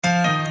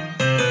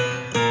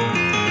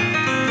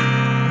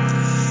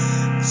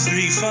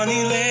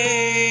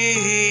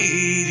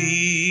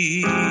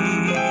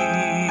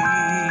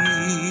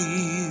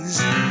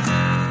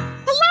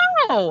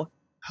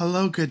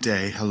Hello, good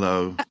day.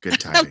 Hello,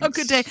 good Hello,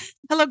 good day. tidings.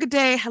 Hello, good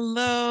day.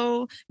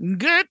 Hello,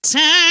 good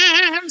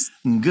times.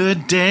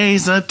 Good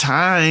days of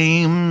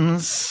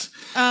times.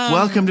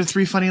 Welcome Um, to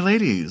Three Funny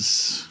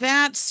Ladies.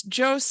 that's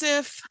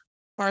Joseph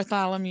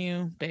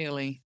Bartholomew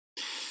Bailey.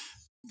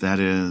 That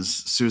is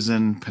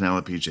Susan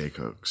Penelope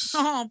Jacobs.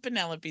 Oh,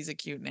 Penelope's a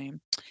cute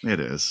name. It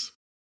is.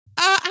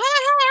 How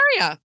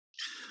are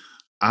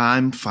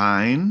I'm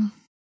fine.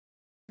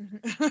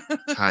 you?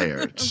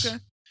 Tired. Okay.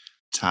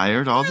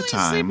 Tired all the Really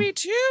time. sleepy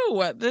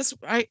too.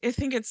 I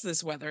think it's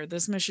this weather,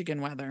 this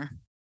Michigan weather.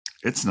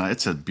 It's not.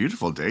 It's a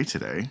beautiful day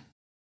today.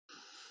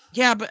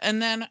 Yeah,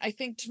 and then I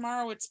think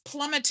tomorrow it's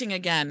plummeting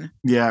again.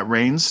 Yeah, it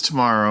rains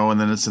tomorrow, and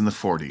then it's in the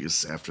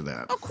 40s after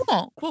that. Oh,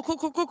 cool.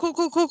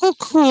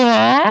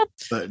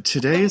 But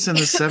today is in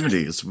the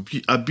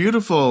 70s. A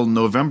beautiful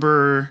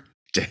November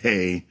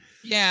day.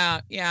 Yeah.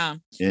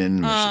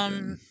 In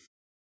Michigan.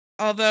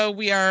 Although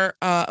we are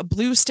a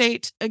blue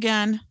state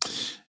again.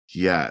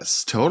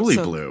 Yes, totally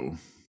blue.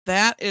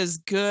 That is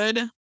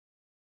good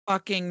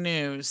fucking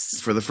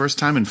news. For the first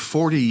time in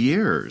 40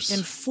 years.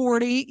 In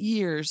 40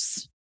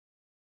 years.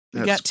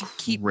 We got to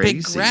keep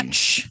Big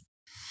Gretch.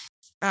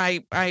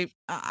 I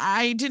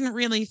didn't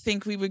really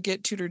think we would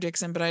get Tudor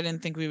Dixon, but I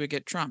didn't think we would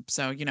get Trump.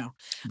 So,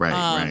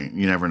 Right.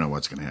 You never know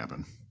what's going to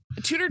happen.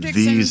 Tudor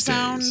Dixon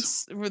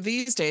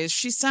these days,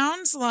 she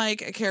sounds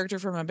like a character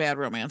from a bad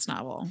romance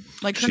novel.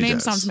 Like her name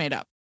sounds made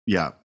up.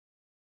 Yeah.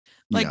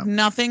 Like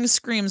nothing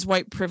screams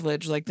white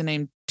privilege like the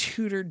name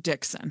Tudor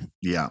Dixon.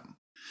 Yeah.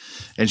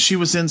 And she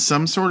was in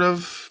some sort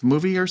of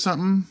movie or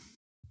something?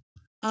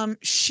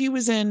 She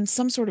was in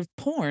some sort of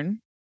porn.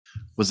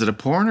 Was it a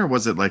porn or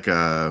was it like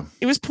a...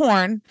 It was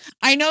porn.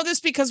 I know this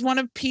because one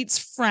of Pete's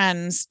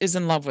friends is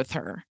in love with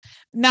her.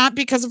 Not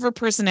because of her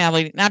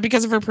personality.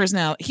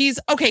 He's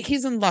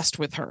in lust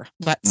with her,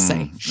 let's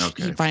say.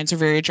 Okay. He finds her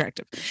very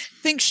attractive.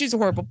 Thinks she's a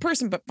horrible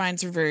person, but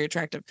finds her very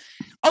attractive.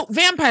 Oh,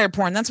 vampire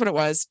porn. That's what it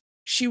was.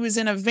 She was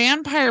in a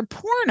vampire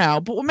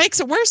porno, but what makes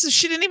it worse is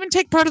she didn't even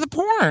take part of the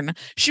porn.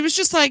 She was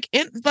just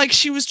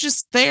she was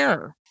just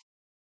there.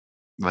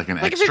 Like an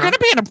extra? If you're going to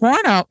be in a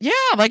porno. Yeah,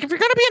 if you're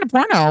going to be in a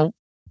porno,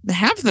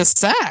 have the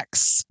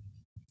sex.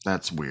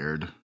 That's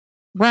weird.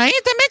 Right?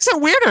 That makes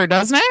it weirder,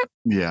 doesn't it?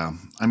 Yeah.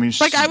 I mean,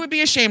 I would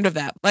be ashamed of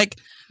that.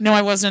 No,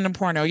 I wasn't in a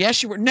porno.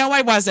 Yes, you were. No,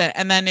 I wasn't.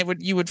 And then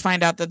you would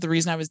find out that the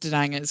reason I was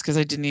denying it is because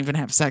I didn't even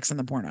have sex in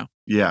the porno.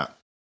 Yeah.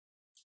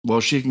 Well,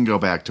 she can go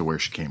back to where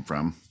she came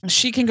from.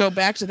 She can go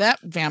back to that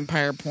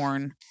vampire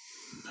porn.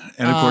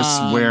 And of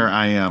course, where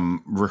I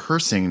am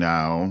rehearsing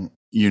now,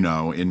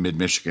 in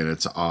mid-Michigan,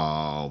 it's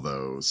all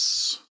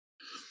those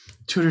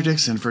Tudor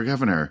Dixon for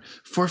governor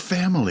for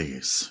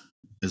families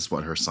is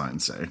what her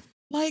signs say.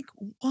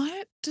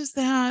 What does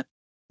that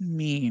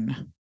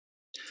mean?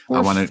 For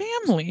I want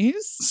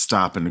families? To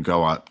stop and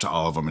go up to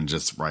all of them and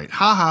just write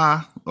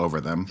 "ha"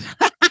 over them.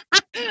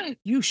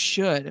 You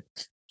should.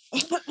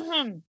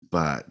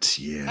 But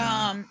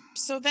yeah.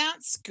 So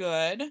that's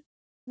good.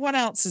 What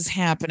else is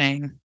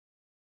happening?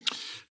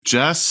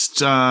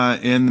 Just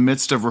in the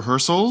midst of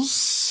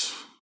rehearsals.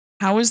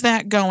 How is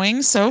that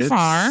going so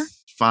far?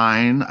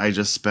 Fine. I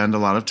just spend a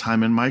lot of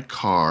time in my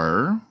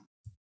car.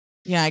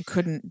 Yeah, I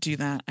couldn't do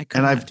that.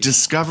 And I've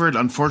discovered,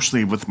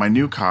 unfortunately, with my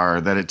new car,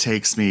 that it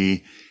takes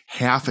me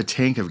half a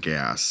tank of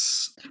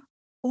gas.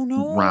 Oh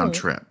no! Round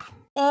trip.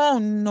 Oh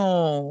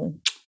no!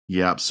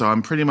 Yep. So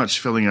I'm pretty much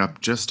filling up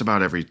just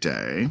about every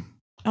day.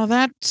 Oh,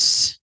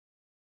 that's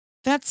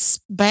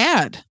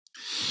bad.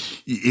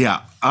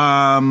 Yeah.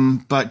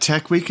 But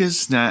Tech Week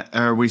is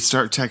we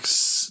start tech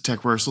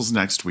rehearsals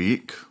next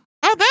week.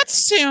 Oh, that's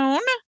soon.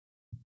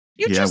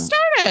 You just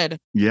started.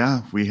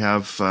 Yeah, we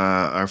have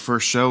our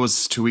first show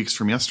was 2 weeks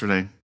from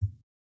yesterday.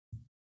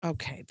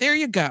 Okay, there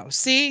you go.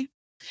 See?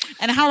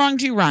 And how long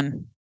do you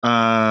run?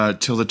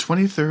 Till the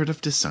 23rd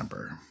of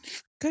December.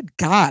 Good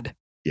God.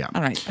 Yeah.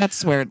 All right,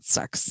 that's where it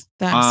sucks.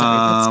 I'm sorry.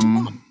 That's too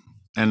long.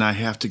 And I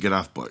have to get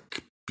off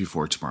book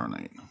before tomorrow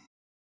night.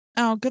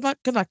 Oh, good luck.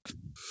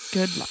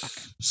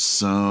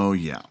 So,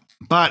 yeah.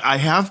 But I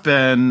have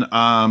been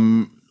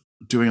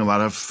doing a lot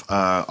of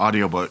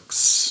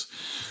audiobooks.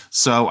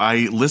 So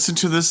I listened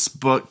to this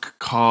book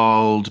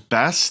called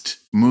Best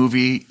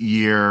Movie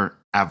Year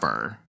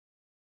Ever.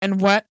 And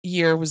what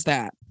year was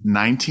that?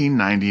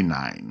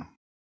 1999.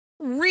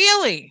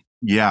 Really?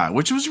 Yeah,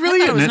 which was really...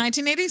 It was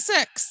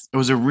 1986. It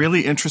was a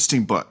really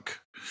interesting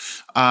book.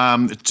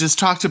 It just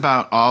talked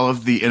about all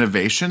of the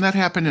innovation that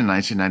happened in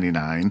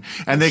 1999.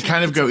 And they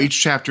kind of go,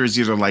 each chapter is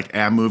either like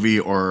a movie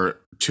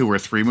or 2 or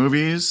 3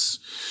 movies.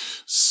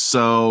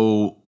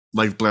 So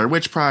like Blair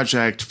Witch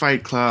Project,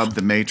 Fight Club,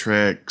 The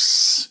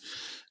Matrix,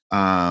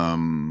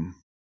 and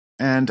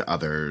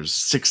others,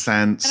 Sixth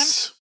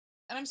Sense.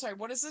 And I'm sorry,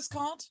 what is this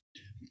called?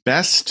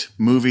 Best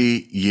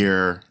Movie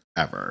Year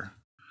Ever.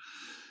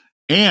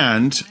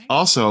 And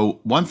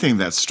also, one thing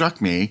that struck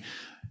me,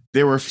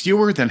 there were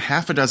fewer than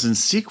half a dozen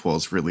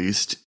sequels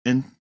released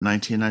in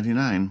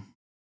 1999.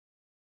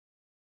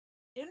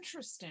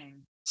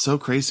 Interesting. So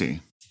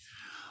crazy.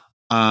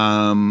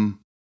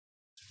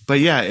 But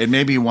yeah, it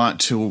made me want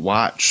to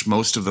watch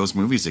most of those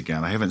movies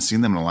again. I haven't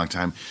seen them in a long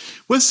time,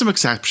 with some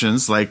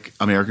exceptions like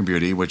American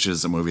Beauty, which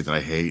is a movie that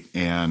I hate.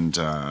 And,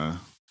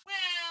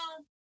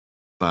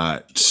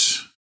 but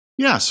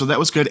yeah, so that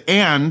was good.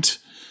 And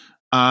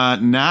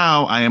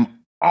now I am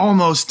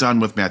almost done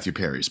with Matthew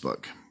Perry's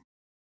book.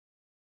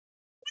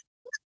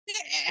 What do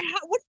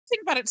you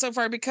think about it so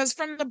far? Because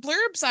from the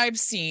blurbs I've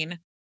seen,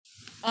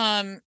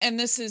 and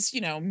this is,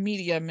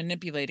 media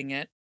manipulating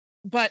it,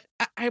 but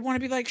I want to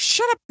be like,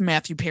 shut up,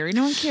 Matthew Perry.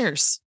 No one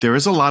cares. There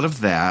is a lot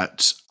of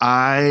that.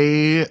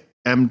 I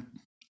am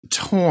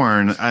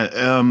torn.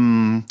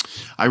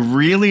 I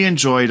really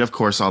enjoyed, of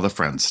course, all the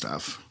Friends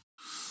stuff.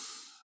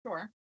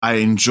 Sure. I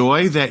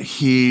enjoy that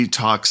he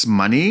talks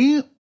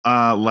money,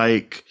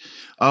 like,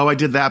 oh, I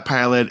did that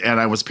pilot and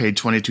I was paid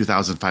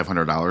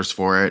 $22,500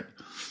 for it.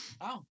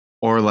 Oh.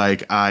 Or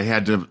like I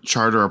had to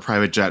charter a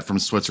private jet from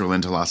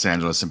Switzerland to Los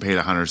Angeles and paid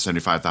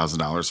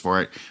 $175,000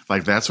 for it.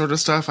 Like that sort of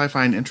stuff I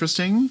find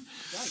interesting.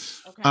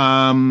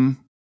 Right.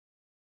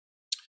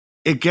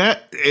 Okay.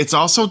 It's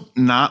also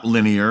not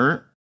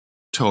linear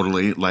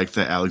totally, like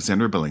the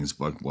Alexandra Billings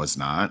book was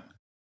not.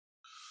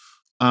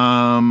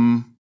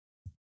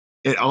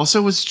 It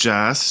also was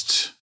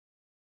just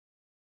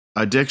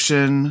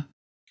addiction,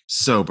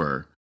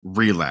 sober,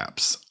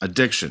 relapse,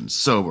 addiction,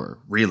 sober,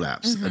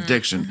 relapse,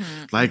 addiction.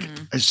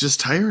 It's just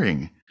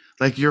tiring.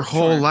 Like your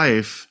whole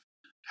life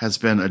has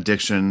been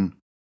addiction,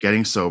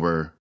 getting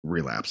sober,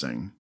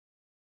 relapsing.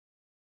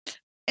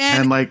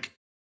 And like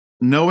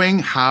knowing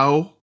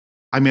how,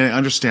 I mean, I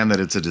understand that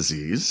it's a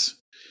disease,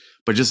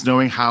 but just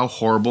knowing how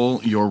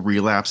horrible your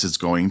relapse is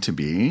going to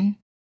be,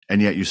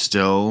 and yet you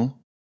still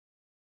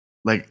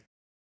like,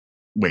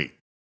 wait,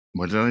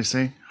 what did I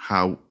say?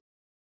 How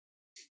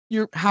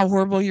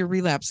horrible your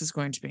relapse is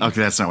going to be. Okay,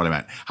 that's not what I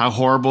meant. How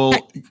horrible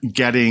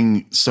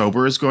getting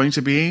sober is going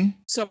to be.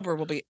 Sober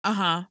will be.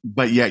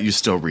 But yet you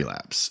still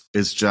relapse.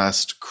 It's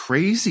just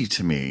crazy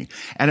to me.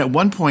 And at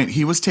one point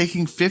he was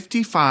taking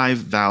 55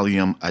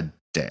 Valium a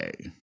day.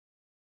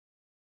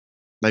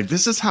 Like,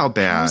 this is how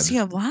bad. How is he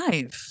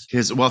alive?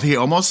 He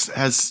almost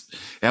has,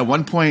 at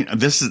one point,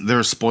 there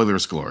are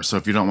spoilers galore. So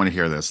if you don't want to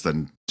hear this,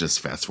 then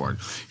just fast forward.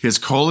 His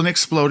colon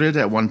exploded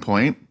at one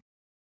point.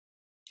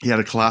 He had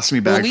a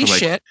colostomy bag for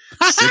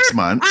like 6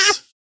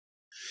 months.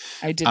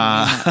 I didn't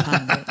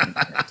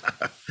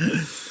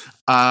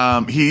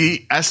know.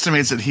 He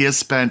estimates that he has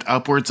spent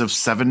upwards of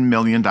 $7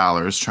 million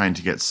trying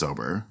to get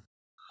sober.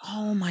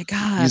 Oh my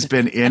God. He's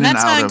been in and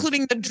that's out not of,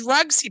 including the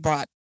drugs he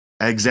bought.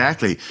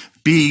 Exactly.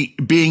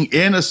 Being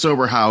in a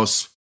sober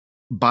house,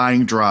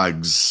 buying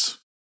drugs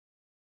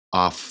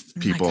off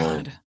people. Oh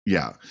my God.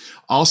 Yeah.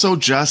 Also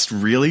just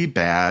really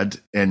bad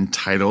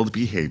entitled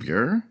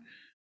behavior,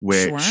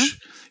 which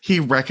he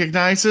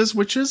recognizes,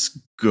 which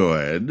is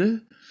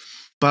good.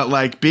 But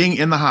like being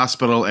in the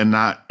hospital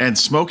and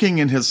smoking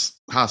in his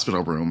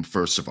hospital room,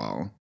 first of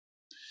all,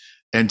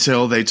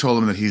 until they told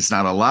him that he's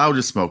not allowed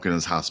to smoke in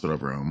his hospital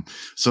room.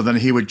 So then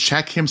he would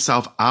check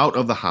himself out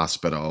of the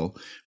hospital,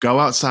 go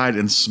outside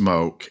and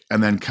smoke,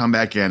 and then come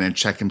back in and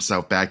check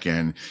himself back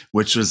in,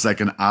 which was like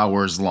an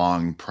hours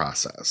long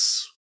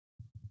process.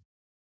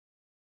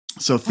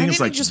 So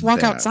things like just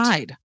walk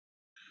outside.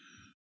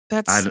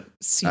 That's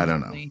I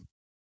don't know.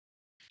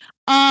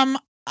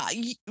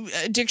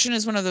 Addiction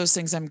is one of those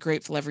things I'm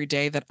grateful every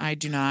day that I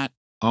do not.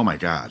 Oh my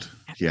God.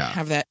 Yeah.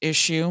 Have that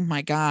issue.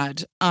 My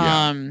God.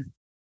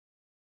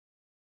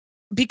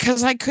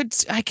 Because I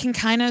can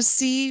kind of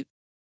see,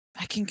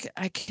 I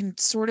can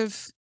sort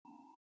of,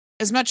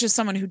 as much as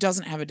someone who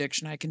doesn't have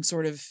addiction, I can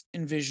sort of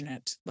envision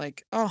it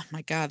like, oh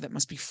my God, that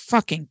must be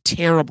fucking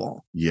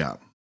terrible. Yeah.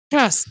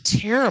 Just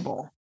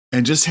terrible.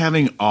 And just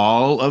having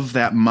all of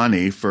that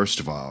money, first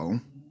of all,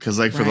 because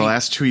like for the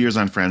last 2 years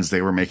on Friends,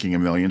 they were making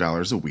 $1 million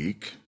a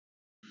week.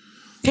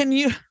 Can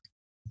you?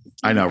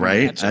 I know,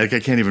 right? I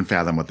can't even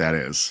fathom what that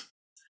is.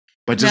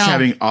 But just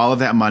having all of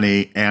that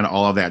money and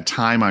all of that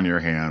time on your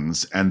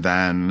hands, and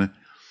then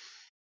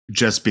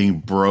just being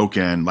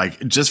broken, like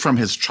just from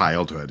his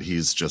childhood,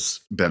 he's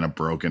just been a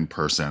broken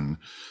person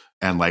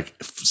and like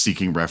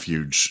seeking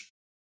refuge,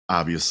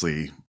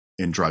 obviously,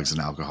 in drugs and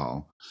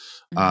alcohol.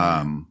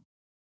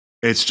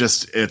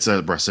 It's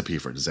a recipe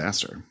for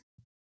disaster.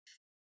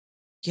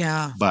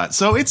 Yeah. But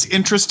so it's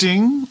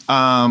interesting.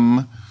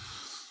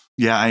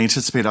 Yeah, I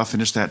anticipate I'll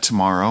finish that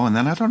tomorrow, and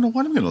then I don't know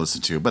what I'm going to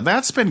listen to, but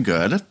that's been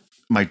good.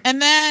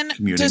 And then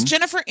does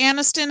Jennifer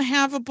Aniston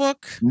have a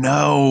book?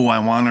 No, I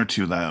want her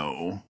to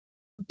though.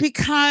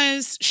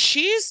 Because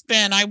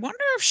I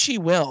wonder if she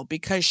will,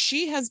 because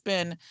she has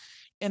been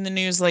in the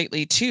news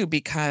lately too,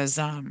 because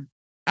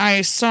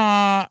I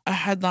saw a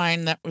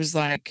headline that was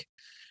like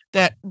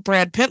that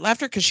Brad Pitt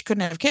left her because she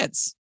couldn't have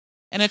kids.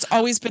 And it's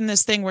always been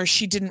this thing where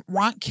she didn't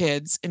want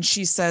kids, and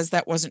she says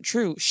that wasn't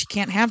true. She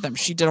can't have them.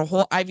 She did a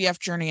whole IVF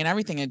journey and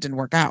everything, and it didn't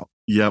work out.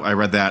 Yep, I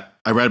read that.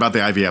 I read about the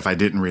IVF. I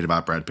didn't read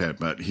about Brad Pitt,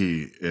 but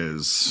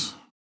he's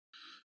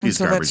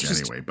garbage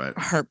anyway. But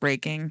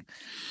heartbreaking.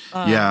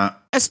 Yeah.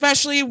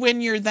 Especially when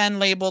you're then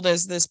labeled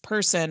as this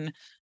person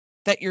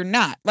that you're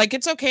not. Like,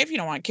 it's okay if you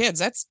don't want kids.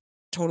 That's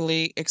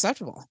totally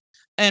acceptable.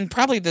 and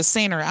probably the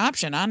saner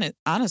option on it,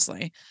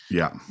 honestly.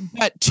 Yeah.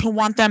 But to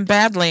want them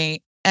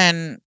badly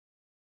and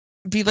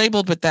be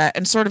labeled with that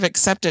and sort of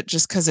accept it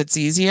just because it's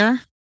easier.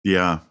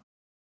 Yeah.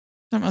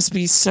 That must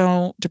be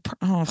so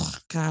oh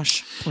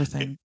gosh, poor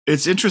thing.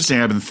 It's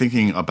interesting. I've been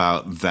thinking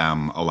about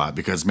them a lot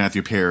because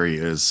Matthew Perry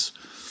is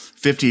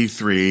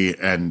 53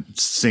 and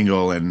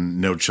single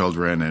and no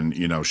children. And,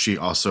 you know, she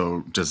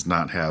also does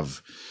not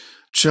have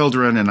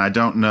children. And I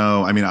don't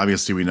know. I mean,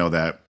 obviously we know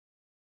that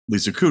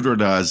Lisa Kudrow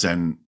does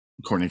and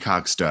Courtney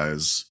Cox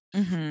does.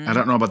 Mm-hmm. I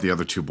don't know about the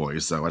other two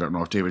boys, though. I don't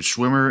know if David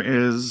Schwimmer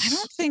is I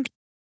don't think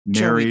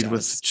married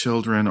with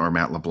children or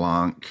Matt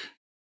LeBlanc.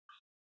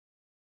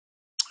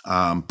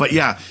 But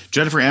yeah,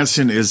 Jennifer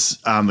Aniston is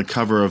on the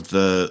cover of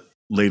the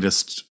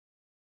latest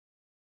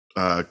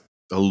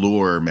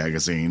Allure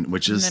magazine,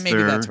 which is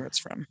maybe that's where it's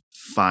from.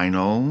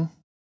 Final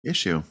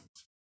issue.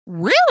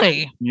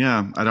 Really?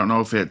 Yeah, I don't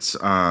know if it's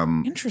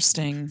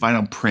interesting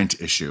final print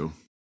issue.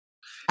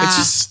 It's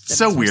just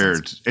so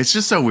weird. Sense. It's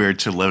just so weird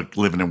to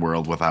live in a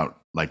world without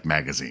like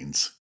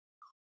magazines.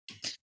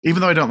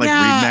 Even though I don't like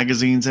read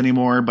magazines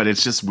anymore, but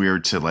it's just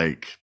weird to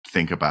like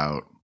think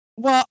about.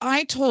 Well,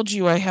 I told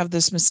you I have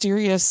this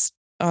mysterious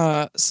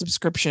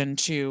subscription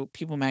to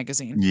People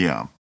magazine.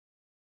 Yeah.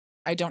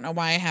 I don't know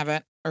why I have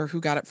it or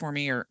who got it for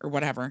me or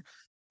whatever,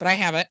 but I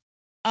have it.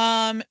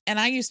 And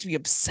I used to be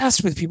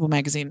obsessed with People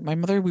magazine. My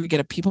mother would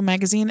get a People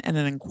magazine and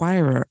an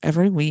Inquirer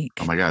every week.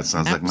 Oh my God,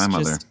 sounds like my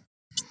mother.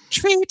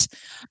 Treat.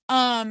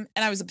 And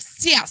I was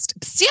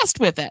obsessed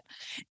with it.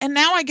 And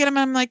now I get them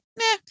and I'm like,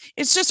 nah,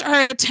 it's just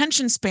our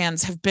attention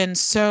spans have been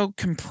so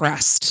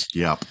compressed.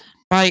 Yep.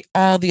 By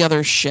all the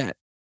other shit.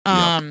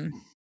 Yep.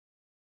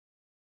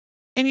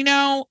 And you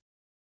know,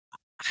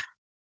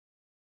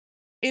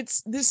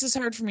 this is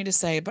hard for me to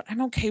say, but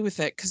I'm okay with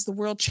it because the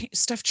world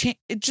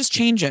it just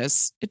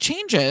changes. It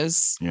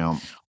changes. Yeah.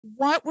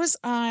 What was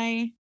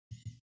I?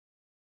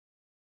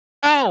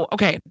 Oh,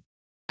 okay.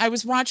 I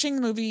was watching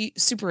the movie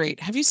Super 8.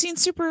 Have you seen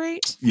Super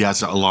 8?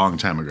 Yes, a long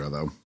time ago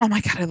though. Oh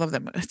my God, I love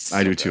that movie.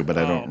 I do too, but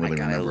I don't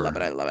really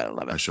remember. I love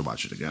it. I should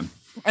watch it again.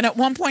 And at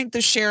one point, the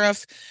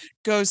sheriff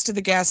goes to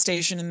the gas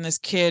station and this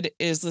kid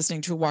is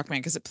listening to a Walkman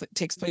because it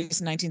takes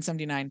place in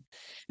 1979. And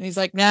he's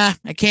like, nah,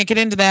 I can't get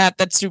into that.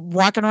 That's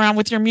walking around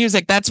with your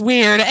music. That's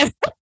weird.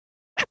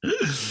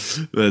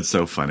 That's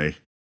so funny.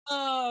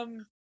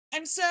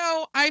 And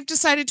so I've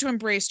decided to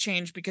embrace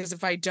change because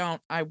if I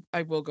don't,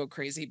 I will go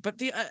crazy. But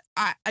the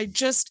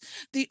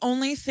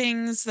only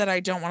things that I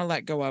don't want to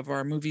let go of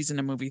are movies in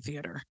a movie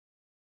theater.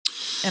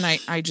 And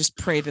I just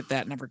pray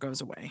that never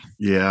goes away.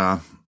 Yeah.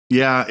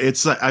 Yeah,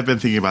 I've been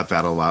thinking about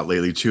that a lot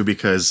lately too,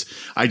 because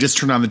I just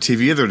turned on the TV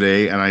the other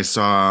day and I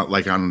saw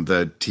like on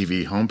the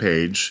TV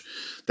homepage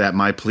that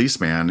My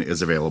Policeman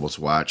is available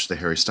to watch, the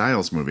Harry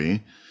Styles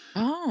movie.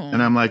 Oh.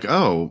 And I'm like,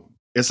 oh,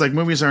 it's like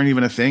movies aren't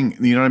even a thing.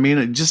 You know what I mean?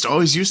 It just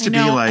always used to be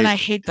like, and I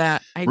hate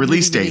that.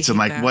 Release dates and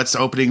like what's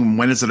opening,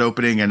 when is it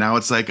opening? And now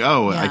it's like,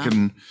 oh, yeah. I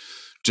can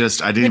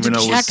just, I didn't even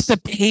know. Check the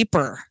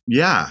paper.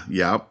 Yeah.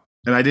 Yep.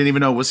 And I didn't even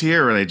know it was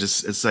here. And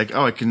it's like,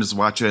 oh, I can just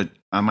watch it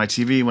on my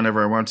TV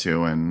whenever I want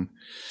to. And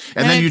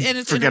then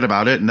you forget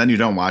about it and then you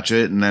don't watch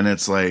it. And then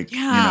it's like, you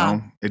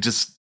know, it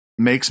just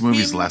makes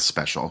movies less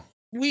special.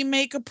 We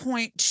make a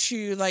point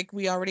to like,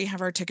 we already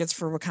have our tickets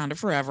for Wakanda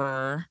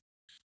Forever.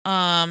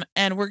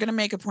 And we're going to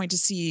make a point to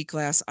see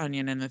Glass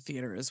Onion in the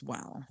theater as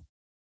well.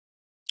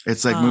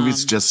 It's like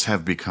movies just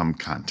have become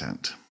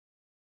content.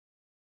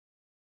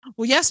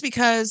 Well, yes,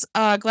 because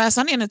Glass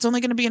Onion, it's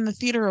only going to be in the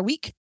theater a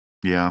week.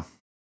 Yeah.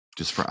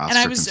 Just for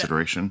Oscar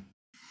consideration.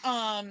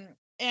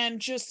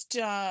 And just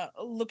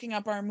looking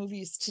up our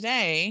movies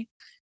today,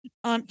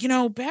 you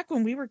know, back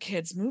when we were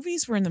kids,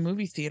 movies were in the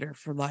movie theater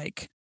for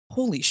like,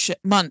 holy shit,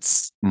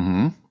 months.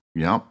 Mm-hmm.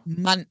 Yep.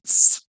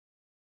 Months.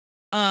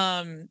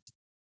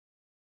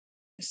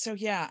 So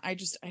yeah, I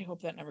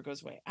hope that never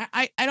goes away.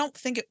 I don't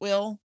think it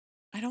will.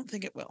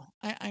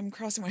 I'm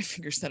crossing my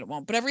fingers that it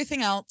won't. But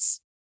everything else,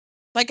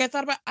 like I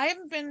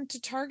haven't been to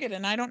Target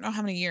in I don't know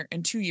how many years,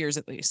 in 2 years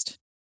at least.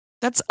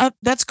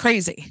 That's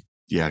crazy.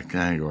 Yeah,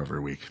 I go every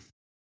week.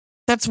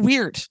 That's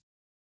weird.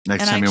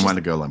 Next time you want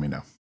to go, let me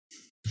know.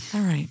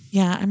 All right.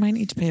 Yeah, I might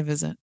need to pay a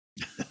visit.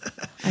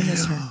 I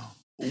miss her.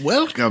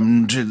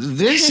 Welcome to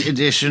this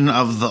edition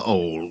of The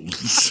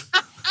Olds.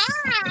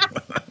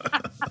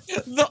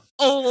 The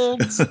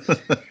Olds.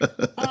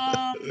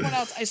 What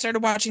else? I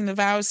started watching The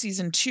Vow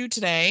season 2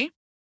 today.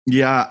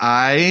 Yeah,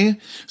 I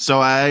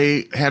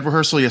had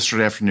rehearsal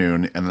yesterday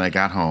afternoon and then I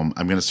got home.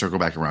 I'm going to circle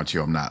back around to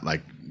you. I'm not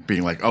like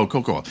being like, oh,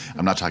 cool.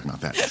 I'm not talking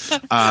about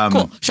that.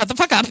 Cool. Shut the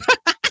fuck up.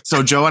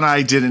 So Joe and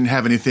I didn't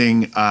have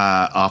anything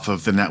off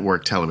of the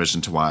network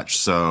television to watch.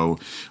 So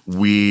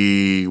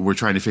we were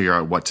trying to figure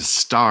out what to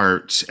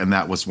start. And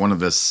that was one of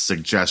the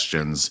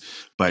suggestions.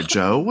 But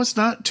Joe was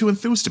not too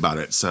enthused about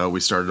it. So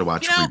we started to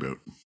watch Reboot.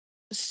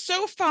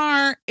 So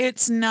far,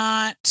 it's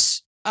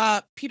not.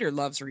 Peter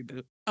loves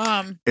Reboot.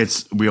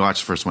 We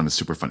watched the first one. It's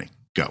super funny.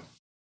 Go.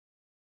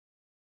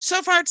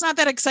 So far, it's not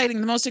that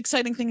exciting. The most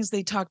exciting thing is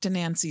they talked to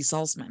Nancy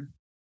Salzman.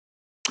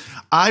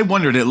 I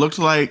wondered. It looked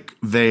like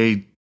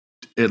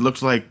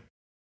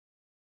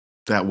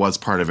that was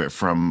part of it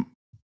from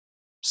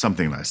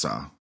something I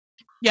saw.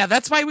 Yeah,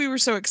 that's why we were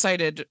so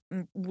excited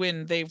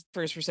when they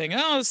first were saying,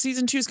 "Oh,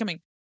 season 2 is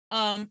coming."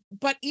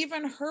 But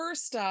even her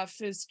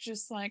stuff is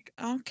just like,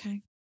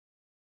 okay,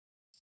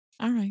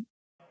 all right,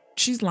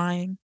 she's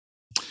lying.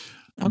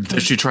 Okay.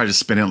 Does she try to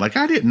spin it like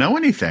I didn't know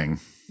anything?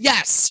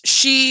 Yes,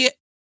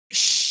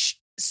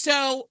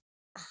 so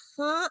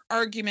her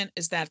argument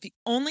is that the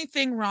only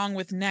thing wrong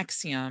with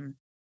NXIVM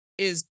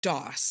is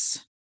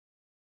DOS,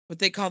 what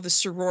they call the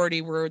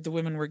sorority where the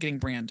women were getting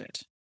branded.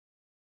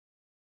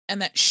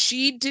 And that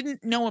she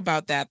didn't know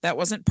about that. That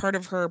wasn't part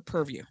of her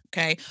purview.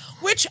 Okay.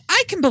 Which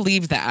I can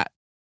believe that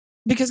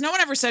because no one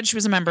ever said she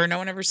was a member. No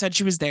one ever said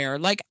she was there.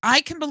 Like,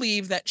 I can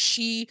believe that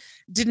she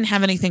didn't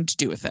have anything to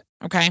do with it.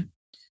 Okay.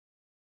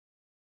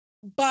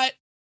 But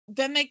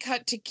then they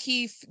cut to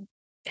Keith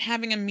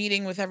having a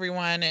meeting with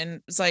everyone,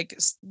 and it's like,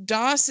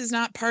 DOS is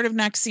not part of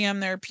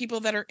NXIVM. There are people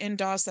that are in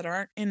DOS that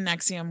aren't in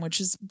NXIVM,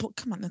 which is,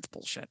 come on, that's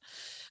bullshit.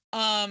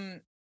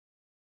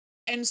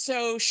 And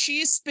so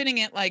she's spinning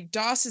it like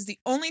DOS is the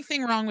only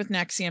thing wrong with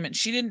NXIVM, and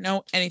she didn't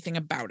know anything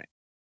about it.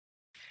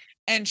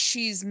 And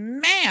she's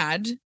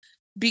mad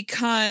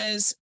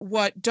because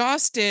what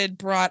DOS did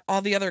brought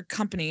all the other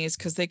companies,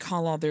 because they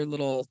call all their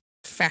little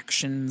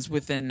factions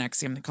within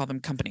NXIVM, they call them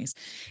companies.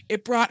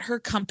 It brought her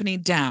company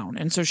down.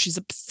 And so she's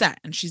upset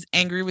and she's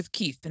angry with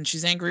Keith and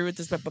she's angry with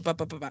this.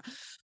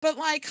 But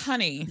like,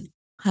 honey.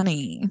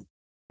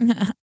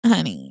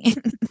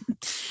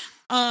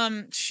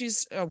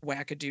 She's a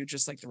wackadoo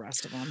just like the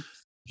rest of them.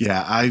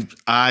 Yeah,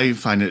 I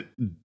find it,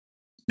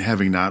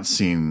 having not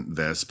seen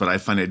this, but I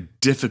find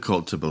it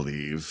difficult to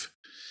believe.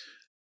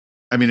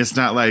 I mean, it's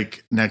not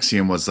like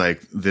NXIVM was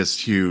like this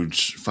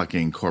huge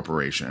fucking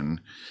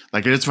corporation.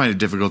 Like, I just find it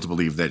difficult to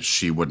believe that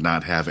she would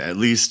not have at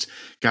least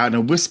gotten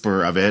a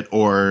whisper of it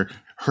or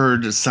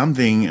heard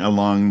something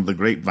along the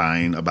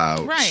grapevine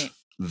about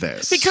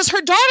this. Because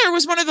her daughter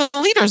was one of the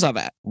leaders of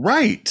it.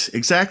 Right.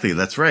 Exactly.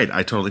 That's right.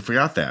 I totally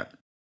forgot that.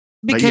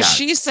 Because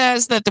she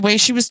says that the way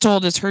she was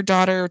told is her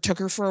daughter took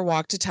her for a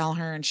walk to tell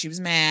her, and she was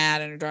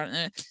mad, and her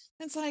daughter.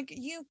 It's like,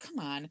 you come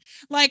on.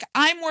 Like,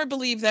 I more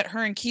believe that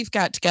her and Keith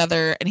got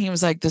together, and he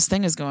was like, "This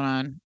thing is going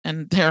on,"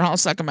 and they're all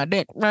sucking my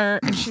dick.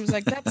 And she was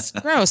like, "That's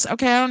gross.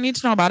 Okay, I don't need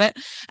to know about it."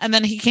 And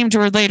then he came to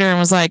her later and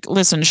was like,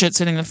 "Listen, shit's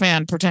hitting the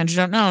fan. Pretend you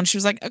don't know." And she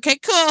was like, "Okay,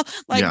 cool."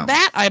 Like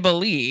that, I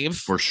believe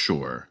for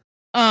sure.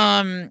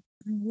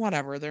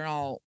 Whatever. They're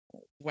all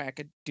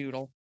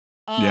wackadoodle.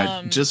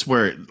 Yeah, just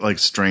where it like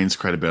strains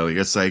credibility.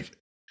 It's like,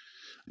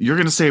 you're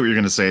gonna say what you're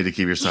gonna say to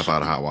keep yourself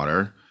out of hot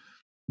water,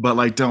 but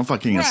like, don't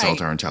fucking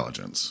insult our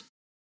intelligence.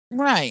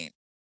 Right.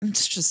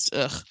 It's just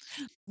ugh.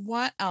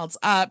 What else?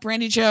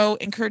 Brandy Joe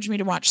encouraged me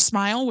to watch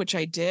Smile, which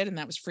I did, and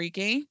that was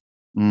freaky.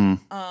 Did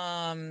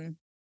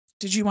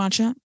you watch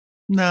it?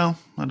 No,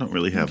 I don't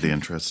really have the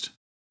interest.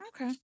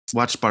 Okay.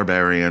 Watched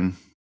Barbarian.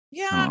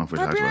 Yeah, I don't know if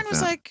Barbarian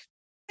was like,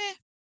 meh.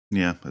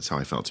 Yeah, that's how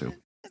I felt too.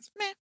 It's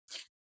meh.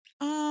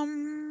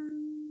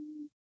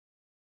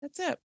 That's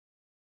it.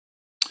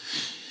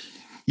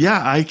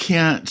 Yeah, I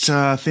can't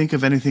think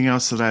of anything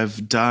else that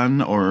I've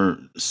done or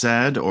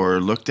said or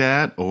looked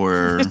at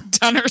or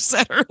done or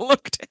said or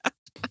looked at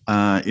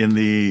in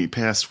the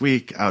past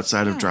week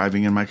outside of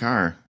driving in my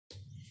car.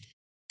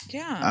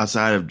 Yeah.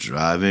 Outside of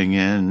driving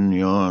in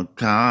your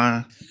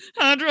car.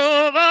 I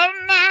drove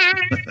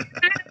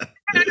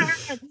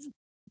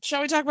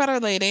Shall we talk about Our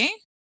Lady?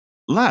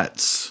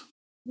 Let's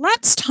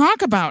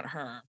talk about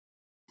her.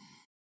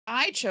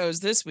 I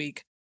chose this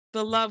week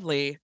the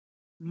lovely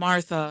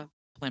Martha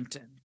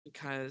Plimpton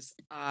because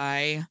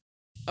I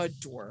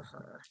adore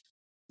her.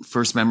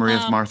 First memory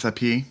of Martha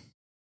P?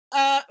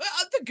 The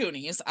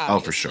Goonies, obviously. Oh,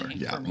 for sure.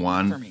 Yeah.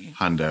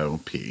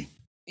 Hundo P.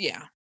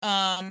 Yeah.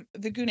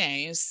 The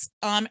Goonies.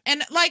 And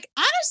like,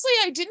 honestly,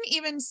 I didn't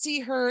even see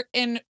her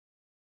in,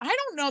 I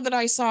don't know that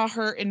I saw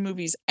her in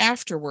movies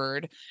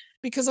afterward,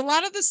 because a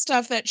lot of the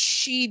stuff that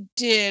she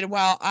did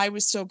while I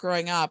was still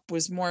growing up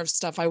was more of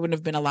stuff I wouldn't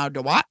have been allowed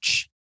to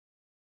watch.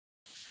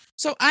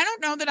 So I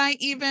don't know that I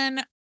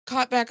even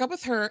caught back up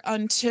with her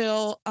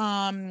until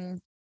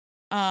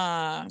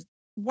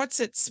what's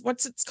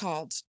it's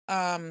called?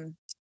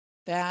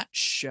 That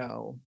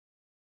show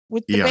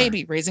with the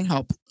baby, Raising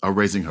Hope. Oh,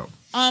 Raising Hope.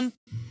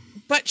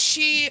 But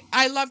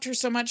I loved her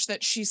so much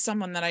that she's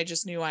someone that I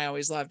just knew I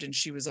always loved, and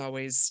she was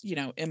always,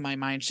 in my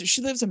mind.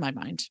 She lives in my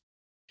mind.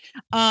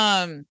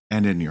 And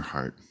in your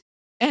heart.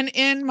 And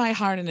in my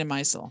heart and in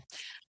my soul.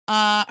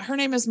 Her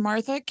name is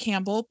Martha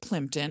Campbell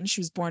Plimpton.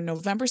 She was born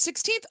November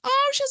 16th.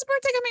 Oh, she has a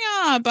birthday coming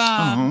up.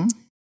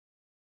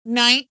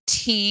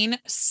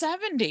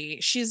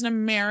 1970. She's an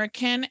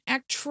American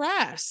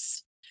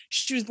actress.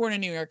 She was born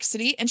in New York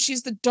City, and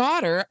she's the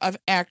daughter of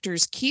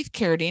actors Keith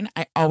Carradine.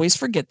 I always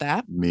forget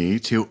that. Me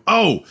too.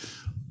 Oh,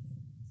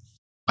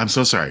 I'm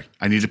so sorry.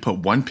 I need to put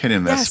one pin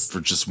in this for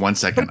just 1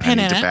 second. I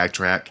need to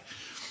backtrack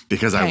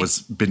because I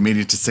been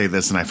meaning to say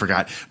this and I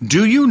forgot.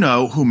 Do you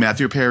know who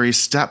Matthew Perry's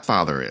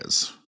stepfather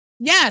is?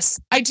 Yes,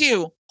 I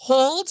do.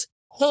 Hold.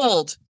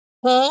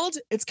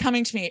 It's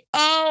coming to me.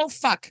 Oh,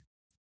 fuck.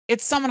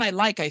 It's someone I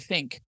like, I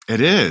think.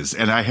 It is.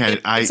 And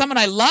it's someone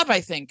I love,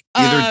 I think.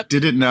 Either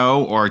didn't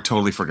know or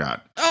totally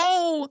forgot.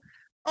 Oh,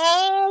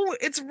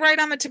 it's right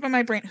on the tip of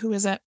my brain. Who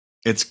is it?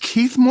 It's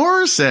Keith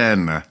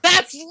Morrison.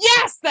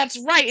 That's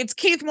right. It's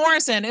Keith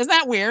Morrison. Isn't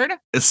that weird?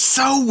 It's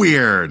so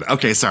weird.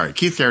 Okay, sorry.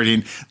 Keith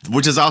Carradine,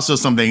 which is also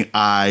something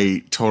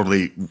I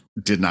totally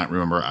did not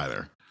remember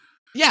either.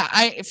 Yeah,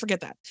 I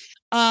forget that.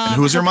 And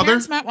who's your mother?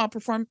 Matt Well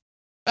performed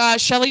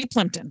Shelley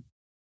Plimpton.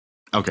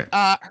 Okay.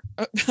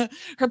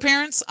 Her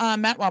parents,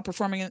 Matt Well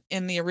performing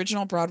in the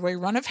original Broadway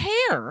run of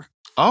Hair.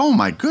 Oh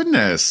my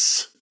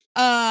goodness.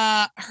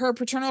 Her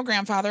paternal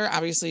grandfather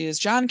obviously is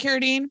John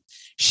Carradine.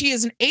 She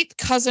is an 8th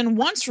cousin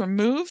once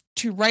removed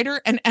to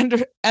writer and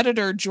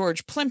editor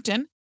George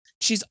Plimpton.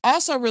 She's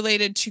also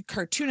related to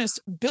cartoonist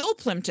Bill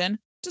Plimpton,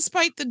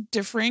 despite the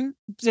different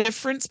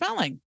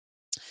spelling.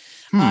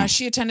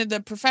 She attended the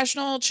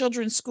Professional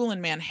Children's School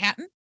in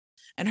Manhattan,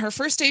 and her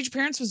first stage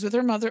appearance was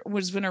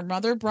when her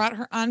mother brought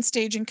her on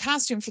stage in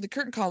costume for the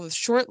curtain call of the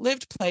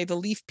short-lived play The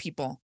Leaf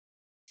People.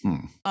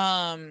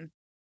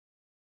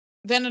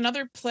 Then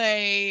another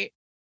play,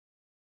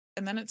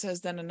 and then it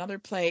says another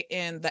play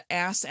in The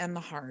Ass and the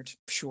Heart.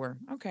 Sure.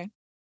 Okay.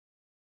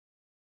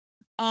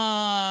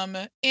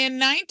 In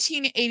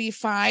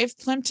 1985,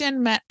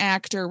 Plimpton met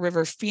actor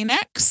River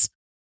Phoenix.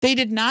 They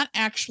did not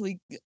actually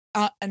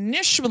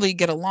initially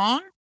get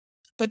along,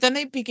 but then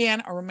they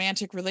began a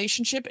romantic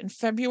relationship in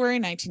February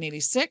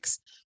 1986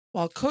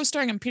 while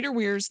co-starring in Peter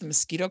Weir's The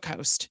Mosquito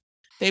Coast.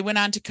 They went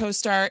on to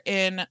co-star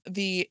in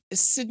the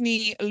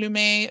Sidney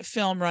Lumet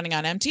film Running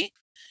on Empty,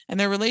 and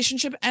their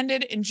relationship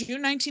ended in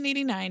June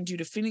 1989 due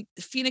to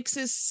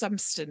Phoenix's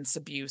substance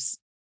abuse.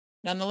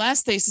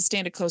 Nonetheless, they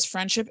sustained a close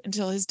friendship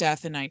until his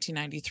death in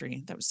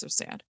 1993. That was so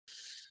sad.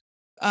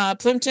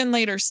 Plimpton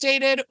later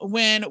stated,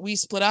 when we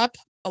split up,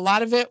 a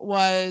lot of it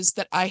was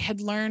that I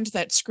had learned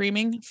that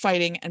screaming,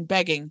 fighting, and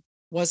begging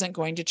wasn't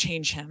going to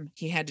change him.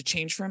 He had to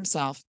change for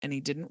himself, and he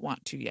didn't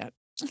want to yet.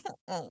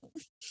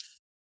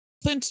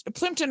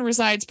 Plimpton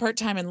resides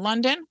part-time in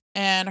London,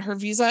 and her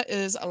visa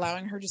is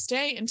allowing her to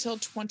stay until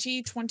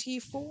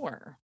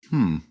 2024.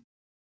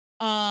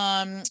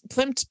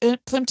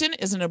 Plimpton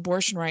is an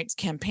abortion rights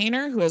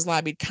campaigner who has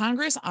lobbied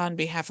Congress on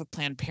behalf of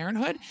Planned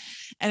Parenthood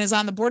and is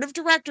on the board of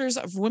directors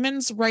of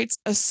Women's Rights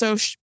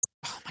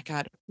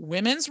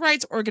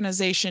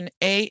Organization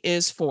A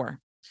is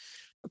For.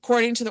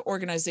 According to the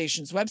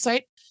organization's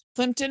website,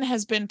 Plimpton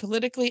has been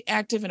politically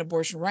active in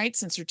abortion rights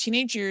since her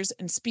teenage years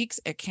and speaks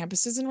at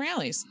campuses and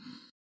rallies.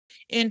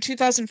 In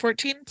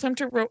 2014,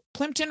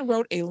 Plimpton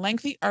wrote a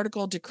lengthy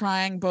article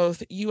decrying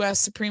both U.S.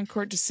 Supreme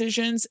Court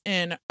decisions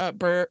in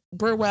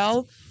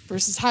Burwell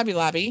versus Hobby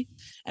Lobby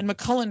and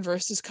McCullen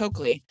versus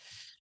Coakley,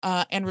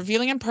 and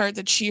revealing in part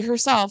that she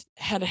herself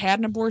had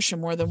an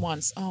abortion more than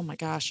once. Oh my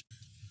gosh.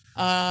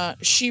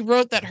 She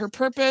wrote that her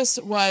purpose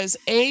was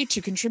A,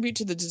 to contribute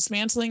to the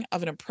dismantling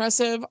of an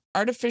oppressive,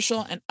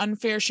 artificial, and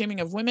unfair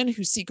shaming of women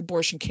who seek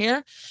abortion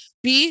care.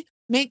 B,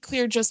 make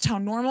clear just how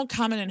normal,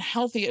 common, and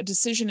healthy a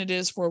decision it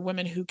is for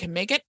women who can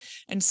make it.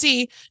 And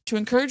C, to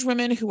encourage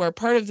women who are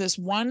part of this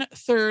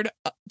 1/3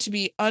 to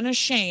be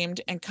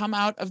unashamed and come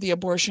out of the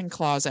abortion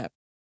closet.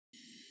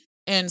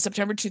 In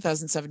September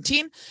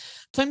 2017,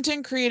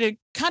 Plimpton created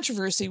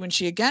controversy when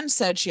she again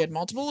said she had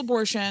multiple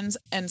abortions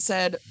and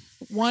said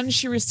one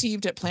she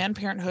received at Planned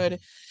Parenthood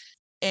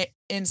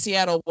in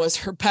Seattle was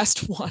her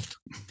best one.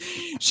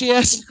 She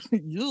has, out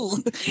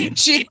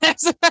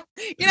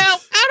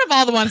of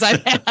all the ones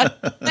I've had,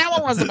 that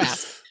one was the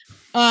best.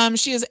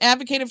 She has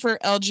advocated for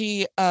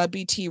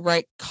LGBT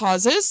right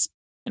causes.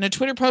 In a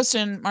Twitter post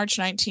in March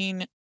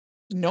 19,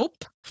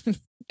 nope,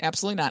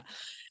 absolutely not.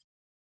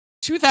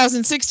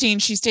 2016,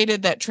 she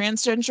stated that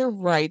transgender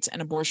rights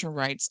and abortion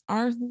rights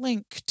are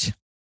linked.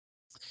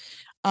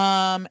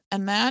 And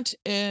that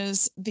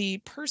is the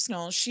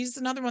personal. She's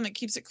another one that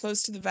keeps it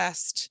close to the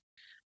vest.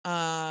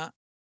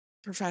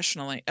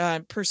 Personally.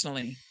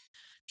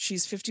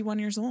 She's 51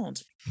 years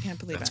old. I can't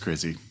believe That's it.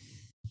 crazy.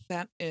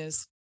 That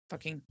is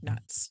fucking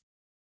nuts.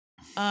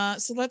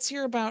 So let's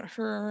hear about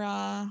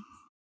her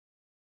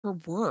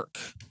work.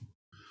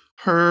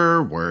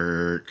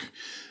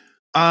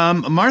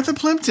 Martha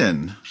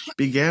Plimpton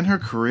began her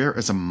career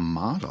as a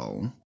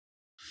model,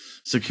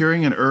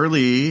 securing an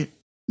early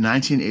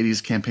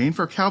 1980s campaign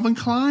for Calvin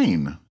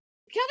Klein.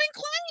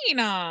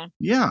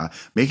 Yeah,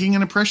 making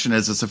an impression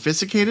as a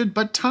sophisticated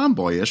but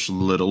tomboyish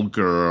little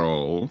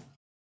girl.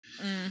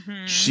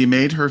 Mm-hmm. She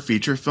made her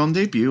feature film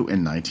debut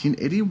in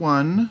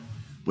 1981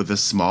 with a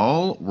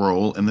small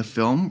role in the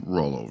film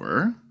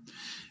Rollover.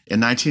 In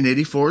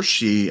 1984,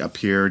 she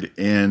appeared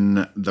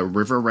in The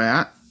River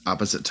Rat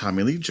opposite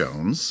Tommy Lee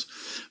Jones,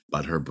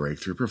 but her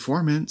breakthrough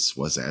performance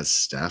was as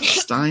Steph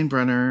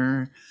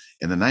Steinbrenner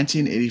in the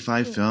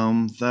 1985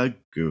 film The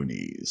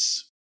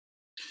Goonies.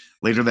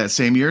 Later that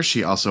same year,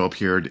 she also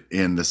appeared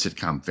in the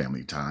sitcom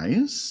Family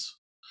Ties.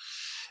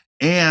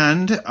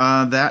 And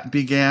that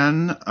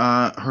began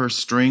her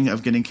string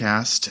of getting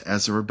cast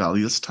as a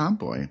rebellious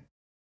tomboy.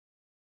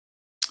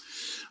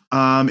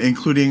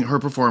 including her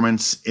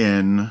performance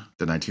in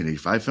the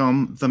 1985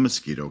 film The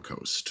Mosquito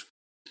Coast.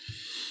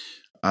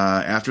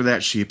 After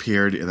that, she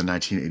appeared in the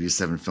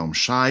 1987 film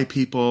Shy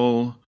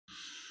People,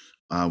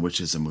 which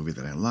is a movie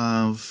that I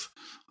love.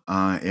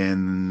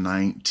 In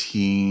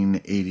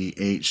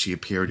 1988, she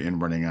appeared in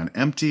Running on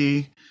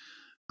Empty,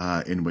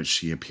 in which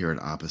she appeared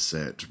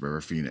opposite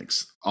River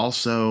Phoenix.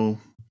 Also,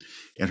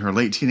 in her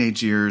late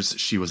teenage years,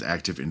 she was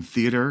active in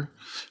theater,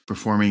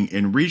 performing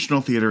in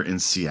regional theater in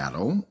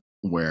Seattle,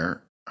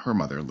 where her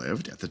mother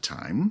lived at the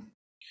time.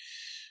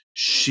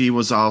 She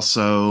was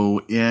also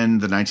in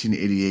the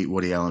 1988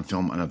 Woody Allen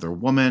film Another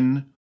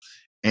Woman,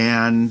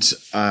 and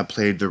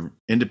played the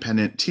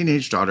independent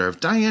teenage daughter of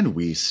Diane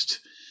Wiest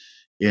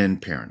in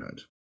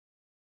Parenthood.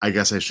 I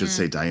guess I should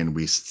say Diane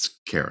Wiest's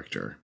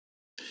character.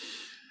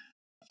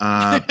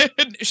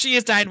 She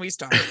is Diane Wiest's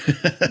daughter.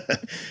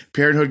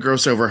 Parenthood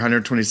grossed over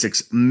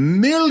 $126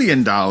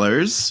 million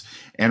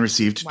and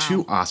received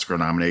 2 Oscar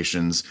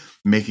nominations,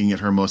 making it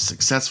her most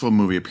successful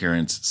movie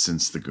appearance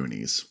since The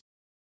Goonies.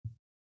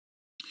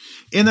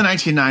 In the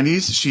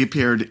 1990s, she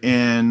appeared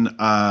in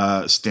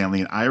Stanley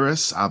and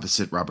Iris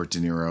opposite Robert De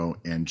Niro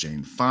and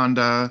Jane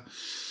Fonda.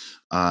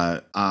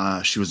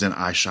 She was in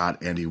I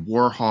Shot Andy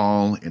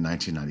Warhol in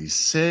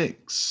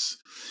 1996.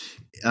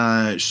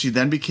 She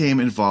then became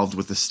involved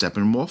with the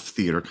Steppenwolf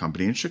Theater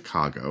Company in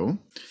Chicago,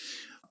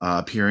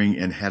 appearing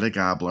in Hedda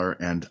Gabler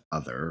and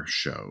other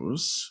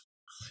shows.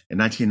 In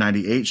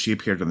 1998, she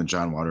appeared in the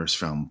John Waters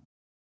film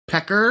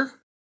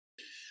Pecker.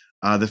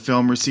 The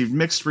film received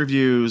mixed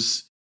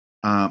reviews,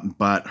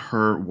 but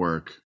her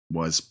work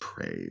was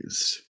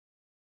praised.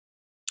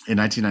 In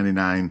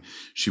 1999,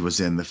 she was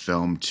in the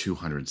film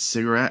 200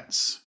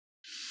 Cigarettes.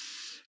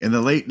 In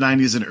the late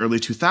 90s and early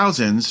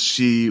 2000s,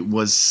 she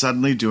was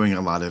suddenly doing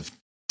a lot of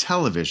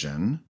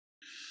television.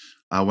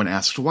 When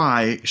asked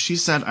why, she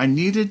said, "I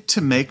needed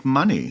to make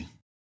money.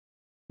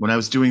 When I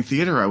was doing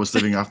theater, I was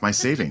living off my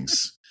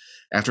savings.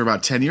 After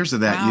about 10 years of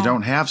that, you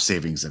don't have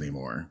savings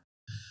anymore."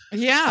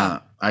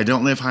 Yeah. I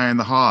don't live high on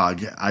the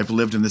hog. I've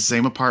lived in the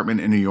same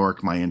apartment in New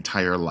York my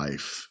entire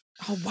life.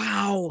 Oh,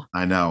 wow.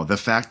 I know. The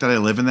fact that I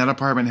live in that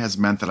apartment has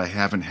meant that I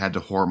haven't had to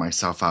whore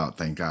myself out,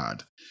 thank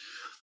God.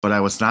 But I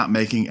was not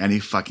making any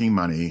fucking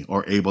money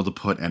or able to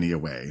put any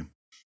away.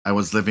 I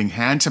was living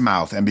hand to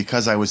mouth, and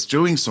because I was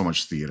doing so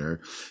much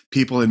theater,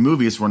 people in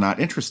movies were not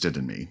interested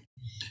in me.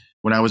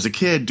 When I was a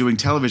kid, doing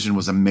television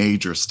was a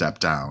major step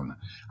down.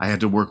 I had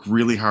to work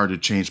really hard to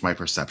change my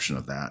perception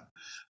of that.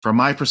 From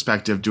my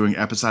perspective, doing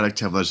episodic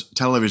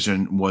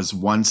television was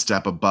one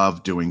step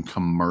above doing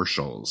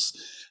commercials.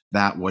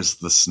 That was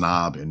the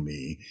snob in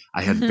me.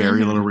 I had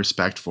very little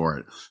respect for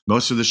it.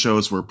 Most of the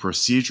shows were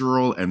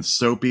procedural and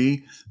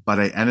soapy, but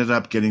I ended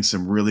up getting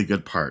some really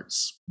good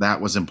parts.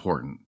 That was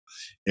important.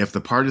 If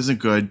the part isn't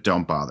good,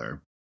 don't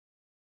bother.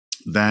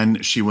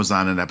 Then she was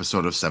on an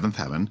episode of Seventh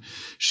Heaven.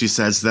 She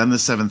says, then the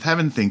Seventh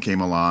Heaven thing came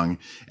along,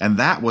 and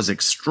that was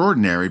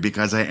extraordinary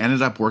because I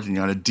ended up working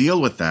out a deal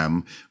with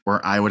them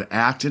where I would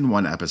act in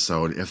one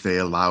episode if they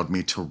allowed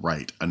me to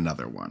write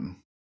another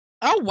one.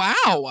 Oh,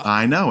 wow.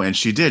 I know. And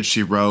she did.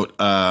 She wrote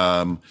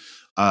a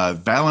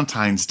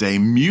Valentine's Day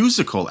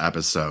musical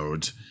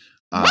episode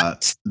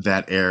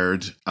that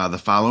aired the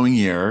following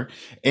year.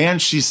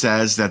 And she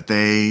says that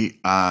they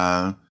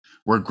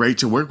were great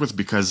to work with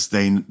because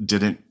they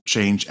didn't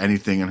change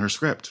anything in her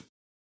script.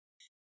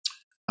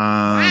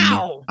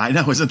 Wow. I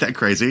know. Isn't that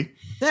crazy?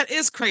 That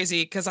is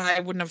crazy because I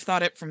wouldn't have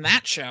thought it from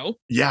that show.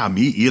 Yeah,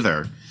 me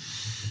either.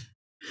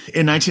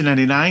 In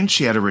 1999,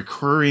 she had a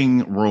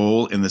recurring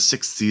role in the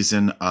 6th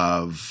season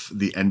of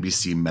the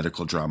NBC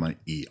medical drama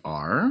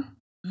ER. Oh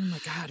my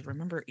God,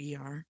 remember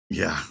ER?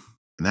 Yeah.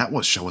 And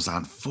that show was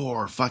on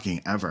for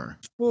fucking ever.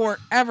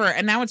 Forever.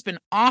 And now it's been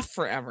off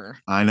forever.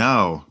 I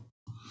know.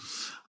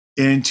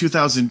 In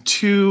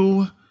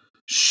 2002,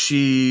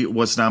 she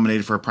was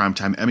nominated for a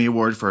Primetime Emmy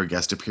Award for a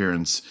guest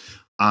appearance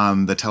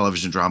on the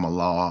television drama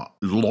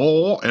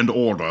Law and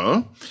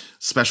Order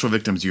Special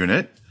Victims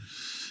Unit.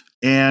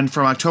 And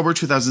from October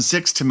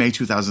 2006 to May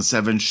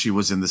 2007, she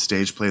was in the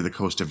stage play The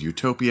Coast of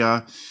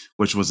Utopia,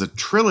 which was a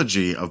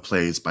trilogy of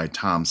plays by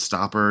Tom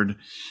Stoppard.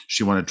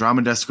 She won a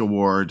Drama Desk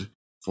Award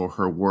for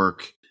her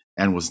work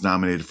and was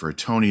nominated for a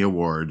Tony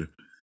Award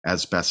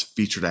as Best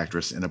Featured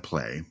Actress in a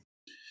Play.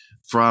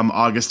 From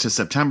August to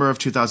September of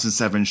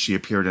 2007, she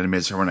appeared in A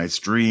Midsummer Night's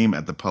Dream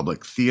at the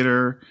Public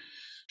Theater,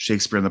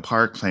 Shakespeare in the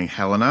Park, playing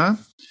Helena.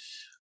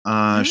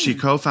 She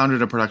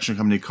co-founded a production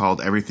company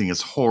called Everything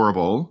is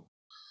Horrible,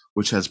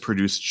 which has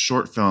produced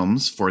short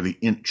films for the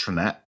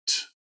intranet.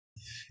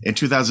 In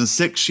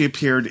 2006, she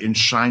appeared in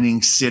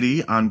Shining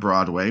City on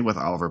Broadway with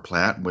Oliver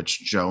Platt, which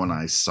Joe and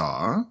I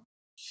saw.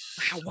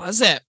 How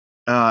was it?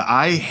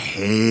 I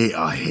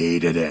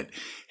hated it.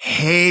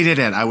 Hated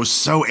it. I was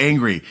so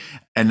angry.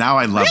 And now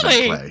I love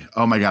that play.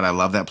 Oh my God, I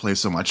love that play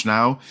so much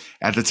now.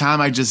 At the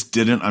time, I just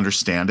didn't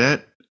understand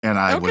it. And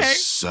I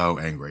was so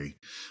angry.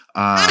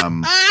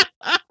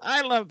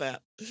 I love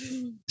that.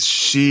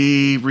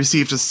 She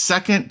received a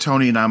second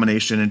Tony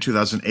nomination in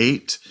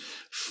 2008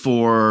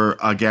 for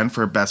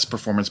Best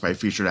Performance by a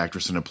Featured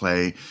Actress in a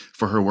Play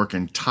for her work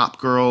in Top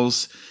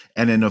Girls.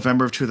 And in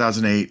November of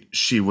 2008,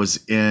 she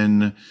was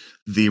in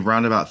the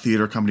Roundabout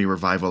Theater Company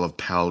revival of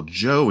Pal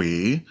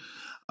Joey,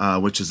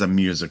 which is a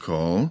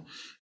musical.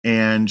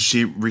 And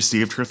she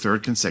received her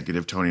third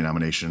consecutive Tony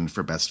nomination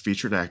for Best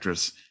Featured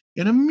Actress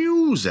in a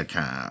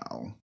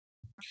Musical.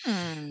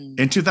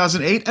 In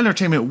 2008,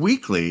 Entertainment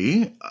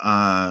Weekly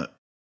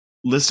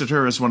listed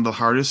her as one of the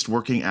hardest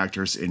working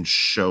actors in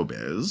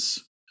showbiz.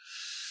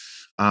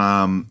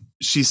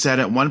 She said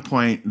at one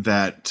point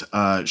that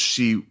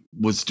she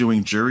was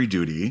doing jury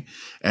duty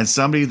and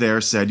somebody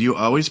there said, "You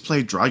always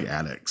play drug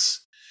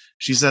addicts."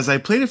 She says, "I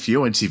played a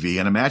few on TV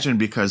and imagine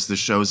because the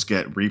shows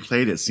get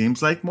replayed, it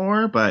seems like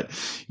more. But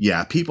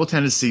yeah, people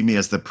tend to see me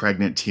as the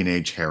pregnant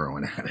teenage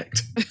heroin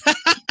addict."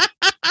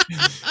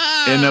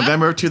 In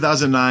November of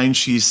 2009,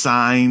 she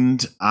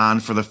signed on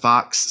for the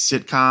Fox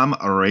sitcom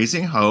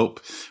Raising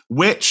Hope,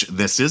 which,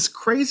 this is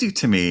crazy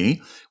to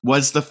me,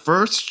 was the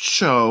first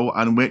show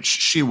on which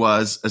she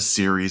was a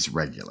series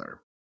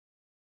regular.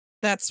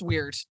 That's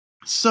weird.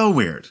 So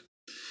weird.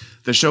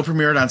 The show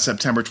premiered on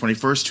September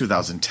 21st,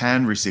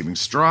 2010, receiving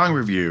strong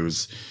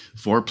reviews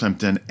for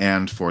Plimpton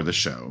and for the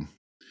show.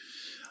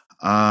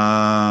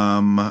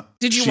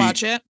 Did you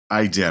watch it?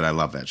 I did. I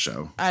love that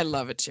show. I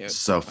love it too.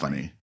 So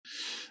funny.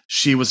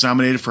 She was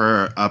nominated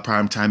for a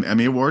Primetime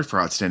Emmy Award for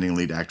Outstanding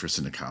Lead Actress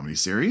in a Comedy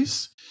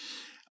Series.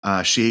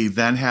 She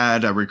then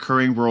had a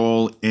recurring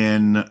role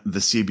in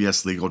the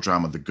CBS legal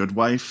drama The Good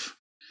Wife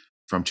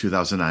from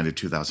 2009 to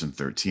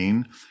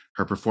 2013.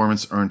 Her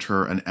performance earned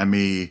her an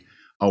Emmy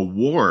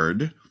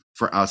Award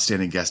for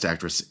Outstanding Guest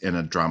Actress in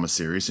a Drama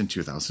Series in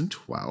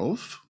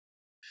 2012.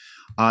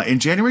 In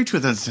January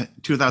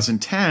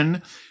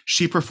 2010,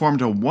 she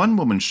performed a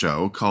one-woman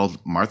show called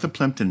Martha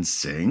Plimpton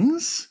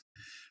Sings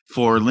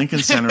for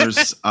Lincoln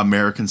Center's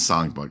American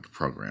Songbook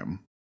program,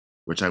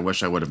 which I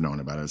wish I would have known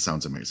about. It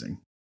sounds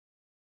amazing.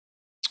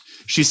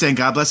 She sang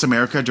God Bless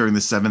America during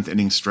the seventh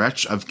inning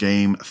stretch of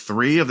Game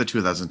 3 of the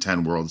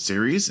 2010 World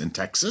Series in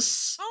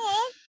Texas. Aww.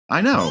 I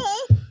know.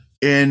 Aww.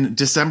 In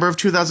December of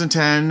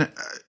 2010,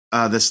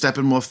 the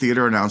Steppenwolf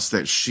Theater announced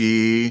that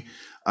she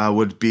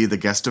would be the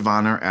guest of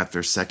honor at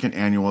their second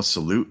annual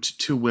Salute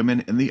to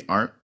Women in the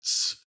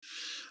Arts.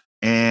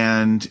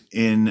 And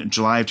in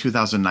July of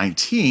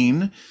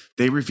 2019,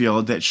 they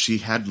revealed that she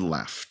had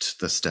left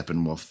the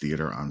Steppenwolf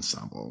Theater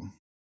Ensemble.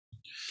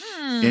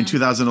 In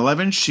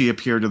 2011, she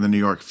appeared in the New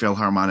York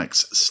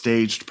Philharmonic's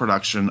staged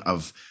production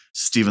of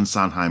Stephen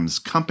Sondheim's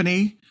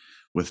Company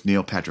with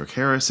Neil Patrick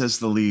Harris as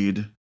the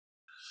lead.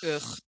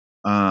 Ugh.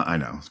 I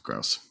know,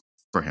 gross.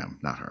 For him,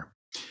 not her.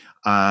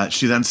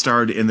 She then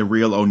starred in The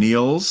Real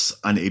O'Neills,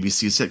 an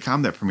ABC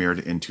sitcom that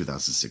premiered in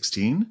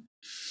 2016.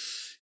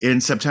 In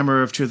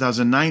September of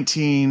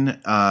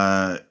 2019,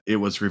 it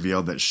was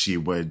revealed that she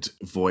would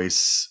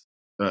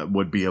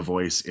be a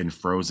voice in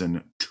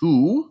Frozen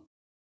 2.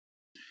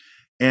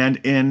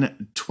 And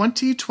in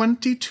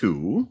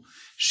 2022,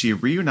 she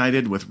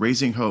reunited with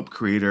Raising Hope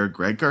creator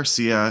Greg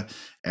Garcia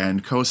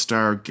and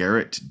co-star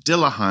Garrett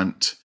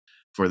Dillahunt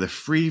for the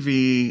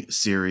Freevee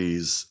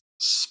series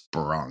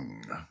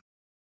Sprung,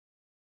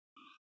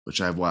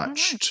 which I've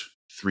watched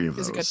 3 of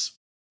those.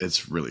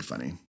 It's really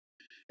funny.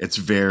 It's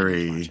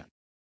very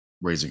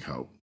Raising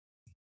Hope.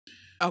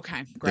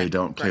 Okay, great. They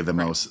don't play the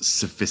most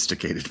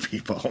sophisticated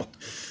people.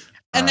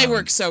 And they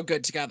work so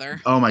good together.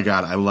 Oh my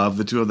God, I love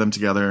the two of them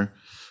together.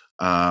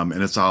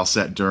 And it's all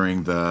set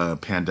during the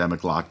pandemic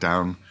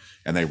lockdown,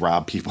 and they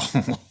rob people.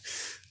 So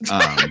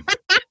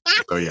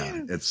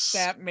yeah,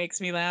 that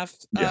makes me laugh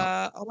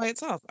all by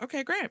itself.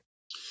 Okay, great.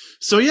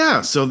 So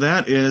yeah, so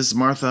that is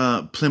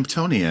Martha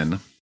Plimptonian.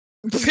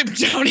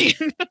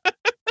 Plimptonian.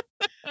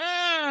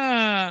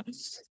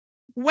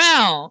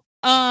 Well,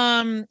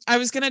 I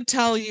was gonna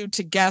tell you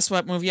to guess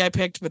what movie I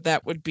picked, but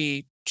that would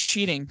be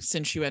cheating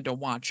since you had to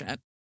watch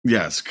it.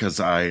 Yes, because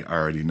I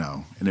already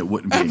know, and it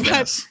wouldn't be a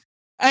guess.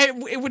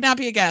 It would not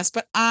be a guess,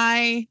 but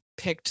I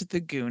picked The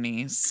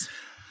Goonies.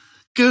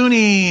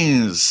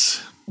 Goonies!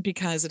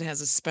 Because it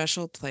has a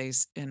special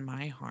place in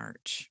my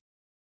heart.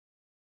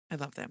 I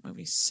love that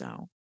movie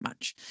so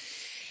much.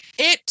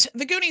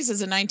 The Goonies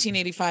is a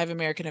 1985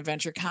 American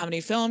adventure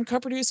comedy film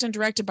co-produced and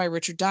directed by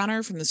Richard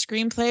Donner from the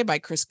screenplay by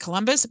Chris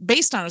Columbus,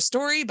 based on a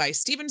story by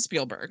Steven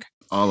Spielberg.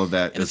 All of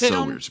that is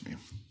so weird to me.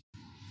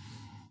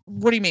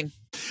 What do you mean?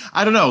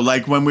 I don't know.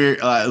 Like when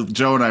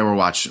Joe and I were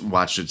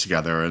watched it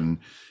together, and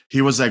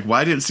he was like,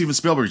 "Why didn't Steven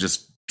Spielberg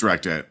just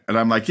direct it?" And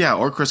I'm like, "Yeah,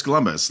 or Chris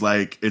Columbus."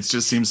 Like, it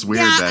just seems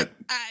weird that.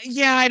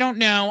 I don't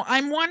know.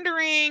 I'm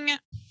wondering.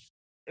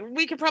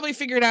 We could probably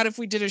figure it out if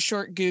we did a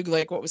short Google,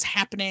 like what was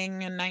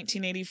happening in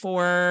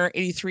 1984,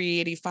 83,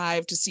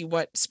 85 to see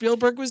what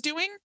Spielberg was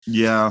doing.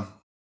 Yeah.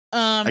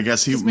 I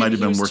guess he might have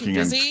been working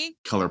on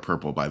Color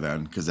Purple by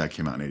then, because that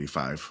came out in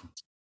 85.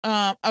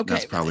 Okay.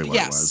 That's probably what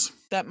it was.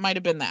 That might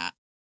have been that.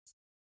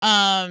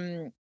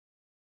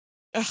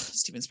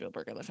 Steven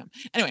Spielberg, I love him.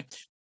 Anyway,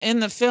 in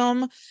the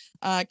film,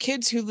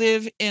 kids who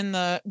live in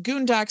the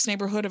Goondocks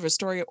neighborhood of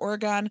Astoria,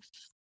 Oregon,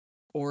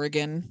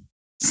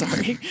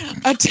 sorry,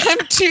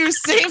 attempt to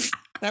save.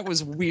 That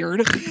was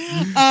weird.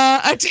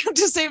 Attempt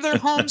to save their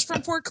homes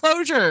from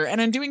foreclosure.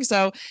 And in doing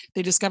so,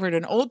 they discovered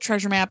an old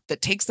treasure map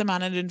that takes them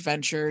on an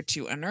adventure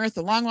to unearth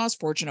the long-lost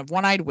fortune of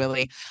One-Eyed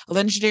Willie, a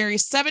legendary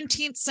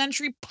 17th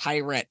century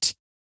pirate.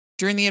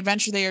 During the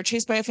adventure, they are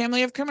chased by a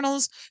family of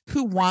criminals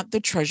who want the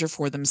treasure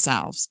for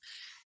themselves.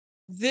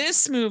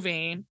 This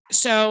movie,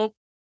 so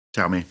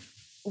tell me.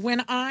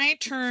 When I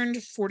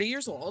turned 40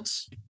 years old,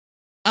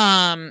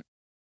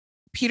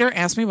 Peter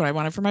asked me what I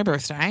wanted for my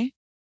birthday.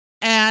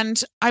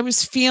 And I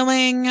was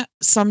feeling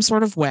some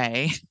sort of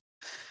way.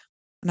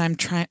 And I'm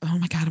trying. Oh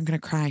my God, I'm going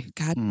to cry.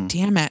 God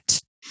damn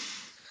it.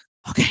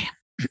 Okay.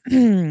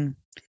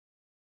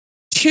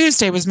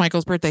 Tuesday was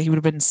Michael's birthday. He would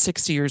have been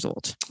 60 years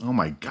old. Oh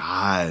my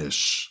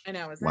gosh. I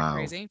know. Isn't that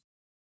crazy?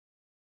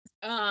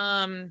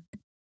 And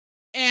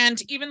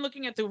even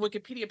looking at the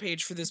Wikipedia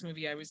page for this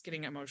movie, I was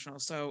getting emotional.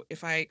 So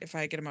if I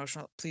get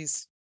emotional,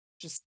 please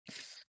just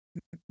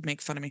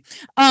make fun of me.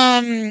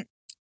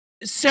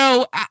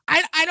 So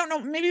I don't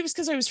know. Maybe it was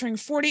because I was turning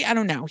 40. I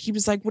don't know. He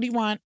was like, "What do you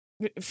want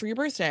for your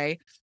birthday?"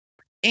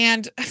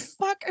 And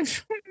fuck.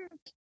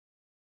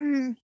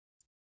 And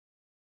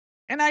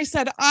I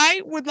said,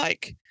 "I would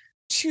like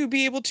to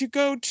be able to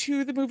go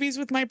to the movies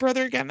with my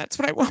brother again. That's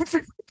what I want for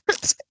my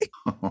birthday."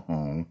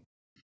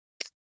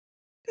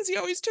 Because he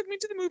always took me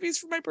to the movies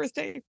for my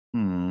birthday.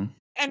 And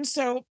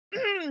so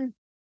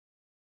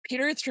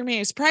Peter threw me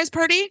a surprise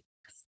party.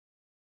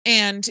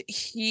 And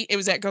it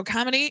was at Go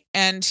Comedy,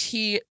 and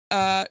he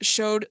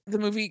showed the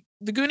movie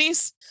The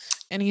Goonies,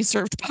 and he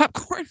served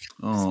popcorn.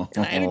 Oh,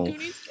 and I had a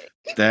Goonies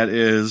cake. That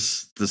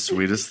is the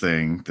sweetest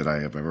thing that I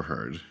have ever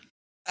heard.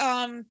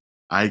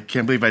 I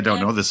can't believe I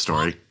don't know this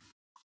story.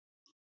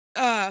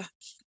 All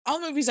the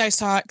movies I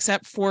saw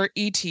except for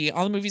E.T.,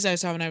 all the movies I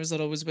saw when I was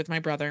little was with my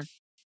brother.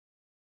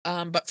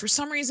 But for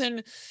some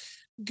reason,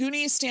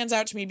 Goonies stands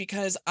out to me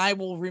because I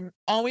will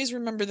always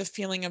remember the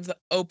feeling of the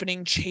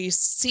opening chase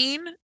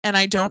scene, and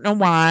I don't know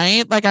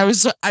why. Like I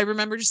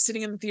remember just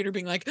sitting in the theater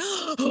being like,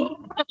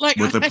 like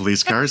with the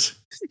police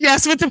cars.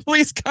 Yes, with the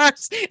police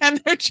cars, and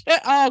they're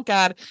oh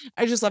God,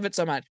 I just love it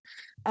so much.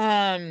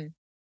 And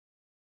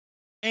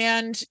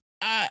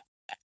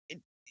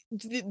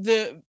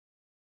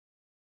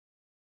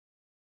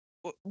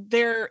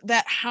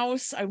that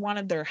house, I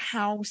wanted their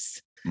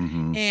house.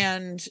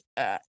 And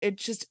it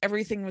just,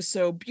 everything was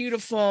so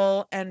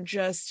beautiful, and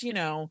just,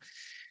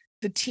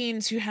 the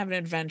teens who have an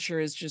adventure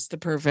is just the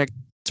perfect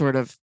sort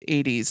of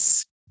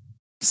 80s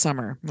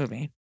summer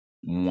movie.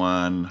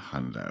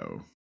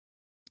 100.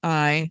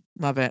 I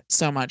love it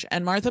so much.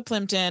 And Martha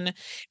Plimpton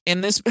in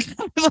this,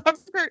 I love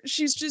her.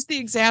 She's just the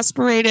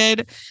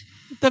exasperated.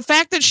 The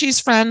fact that she's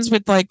friends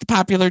with like the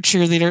popular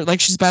cheerleader, like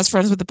she's best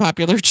friends with the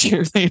popular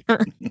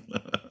cheerleader.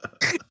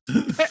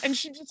 And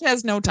she just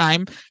has no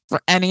time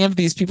for any of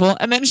these people.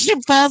 And then she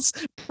falls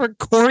for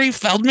Corey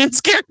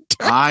Feldman's character.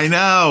 I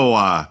know.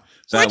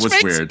 That was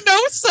weird. No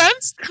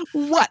sense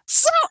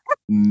whatsoever.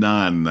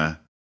 None.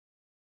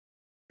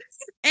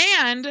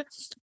 And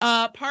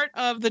part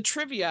of the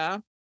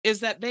trivia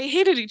is that they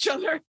hated each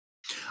other.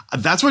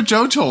 That's what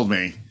Joe told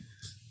me.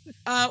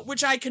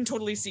 Which I can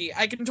totally see.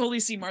 I can totally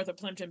see Martha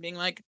Plimpton being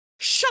like,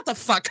 "Shut the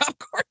fuck up,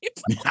 Corey."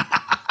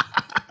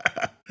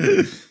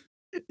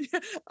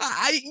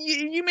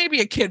 You may be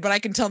a kid, but I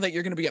can tell that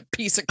you're going to be a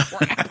piece of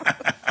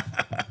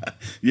crap.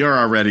 You're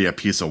already a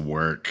piece of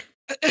work.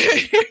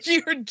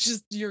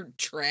 You're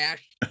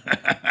trash.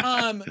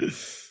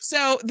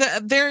 So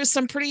there is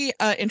some pretty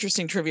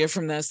interesting trivia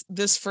from this.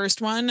 This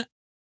first one,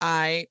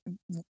 I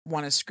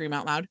want to scream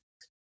out loud.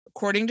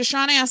 According to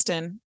Sean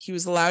Astin, he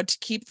was allowed to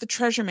keep the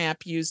treasure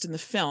map used in the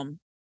film.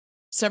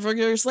 Several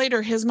years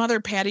later, his mother,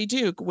 Patty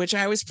Duke, which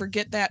I always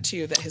forget that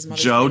too, that his mother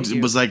Joe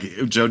was like,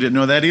 Joe didn't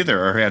know that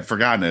either, or had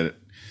forgotten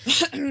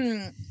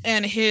it.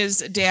 And his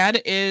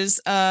dad is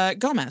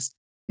Gomez.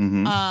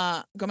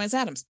 Gomez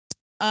Adams.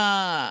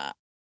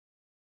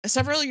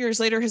 Several years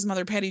later, his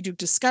mother, Patty Duke,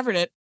 discovered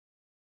it,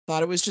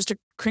 thought it was just a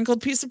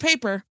crinkled piece of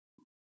paper,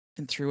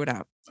 and threw it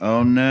out.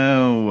 Oh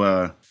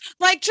no.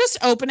 Like, just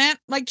open it.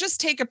 Like, just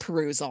take a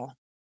perusal.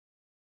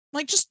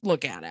 Like, just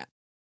look at it.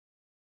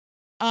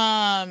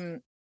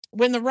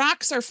 When the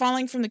rocks are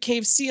falling from the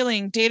cave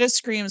ceiling, Data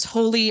screams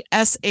holy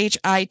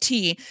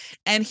S-H-I-T.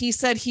 And he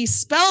said he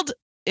spelled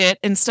it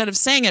instead of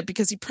saying it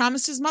because he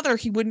promised his mother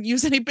he wouldn't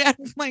use any bad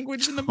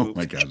language in the movie. Oh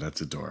my God,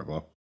 that's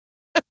adorable.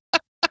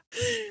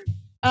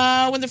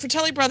 When the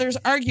Fratelli brothers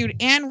argued,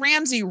 Anne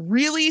Ramsey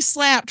really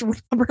slapped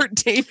Robert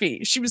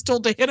Davey. She was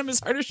told to hit him as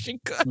hard as she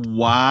could.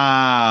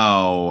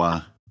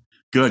 Wow.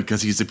 Good,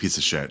 because he's a piece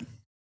of shit.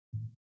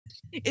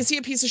 Is he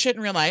a piece of shit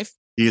in real life?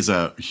 He's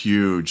a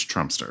huge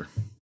Trumpster.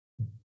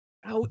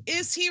 Oh,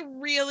 is he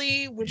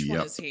really? Which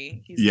one is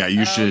he?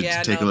 You should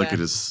take a look at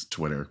his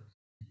Twitter.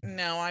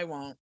 No, I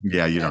won't.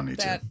 Yeah, you don't need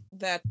to.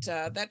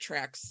 That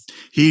tracks.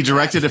 He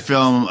directed a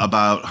film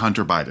about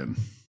Hunter Biden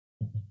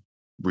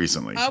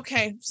recently.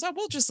 Okay, so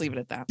we'll just leave it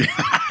at that.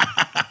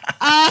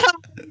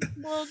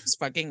 We'll just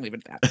fucking leave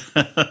it at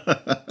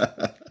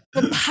that.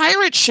 The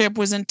pirate ship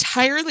was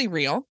entirely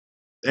real.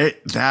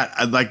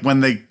 Like when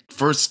they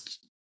first,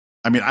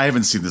 I mean, I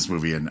haven't seen this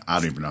movie in I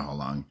don't even know how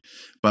long,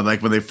 but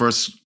like when they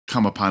first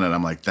come upon it,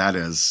 I'm like, that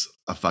is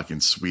a fucking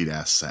sweet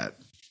ass set.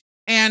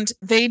 And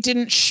they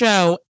didn't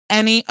show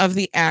any of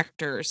the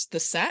actors the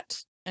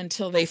set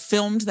until they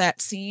filmed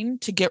that scene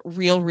to get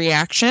real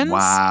reactions.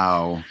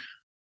 Wow.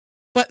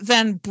 But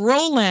then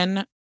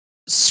Brolin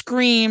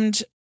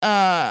screamed,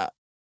 what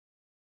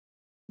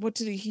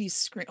did he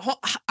scream?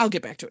 I'll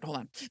get back to it. Hold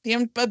on.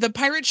 The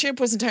pirate ship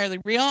was entirely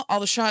real. All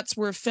the shots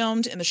were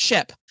filmed in the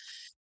ship.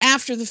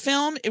 After the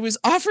film, it was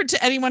offered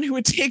to anyone who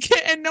would take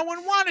it, and no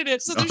one wanted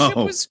it, so the ship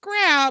was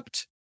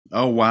scrapped.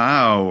 Oh,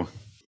 wow.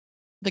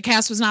 The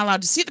cast was not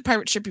allowed to see the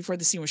pirate ship before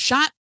the scene was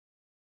shot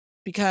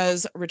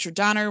because Richard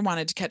Donner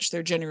wanted to catch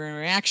their genuine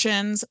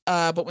reactions.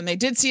 But when they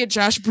did see it,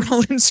 Josh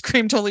Brolin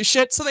screamed, "Holy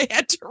shit," so they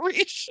had to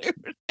reshoot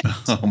it.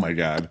 Oh, my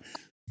God.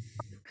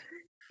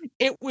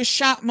 It was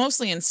shot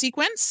mostly in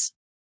sequence,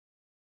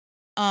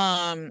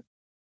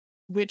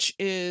 which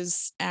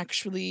is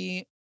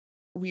actually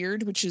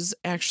weird, which is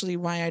actually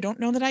why I don't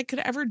know that I could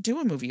ever do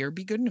a movie or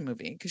be good in a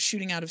movie, because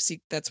shooting out of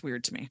that's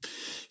weird to me.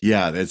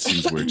 Yeah, that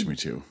seems weird to me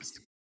too.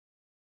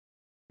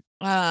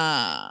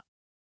 There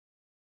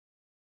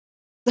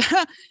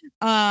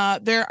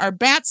are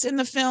bats in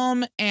the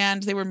film,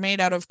 and they were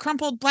made out of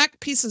crumpled black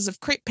pieces of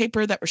crepe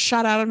paper that were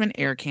shot out of an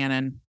air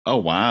cannon. Oh,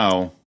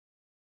 wow.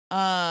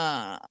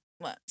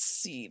 Let's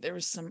see. There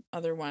was some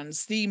other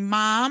ones. The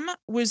mom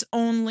was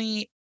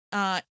only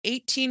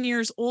 18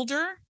 years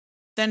older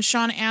than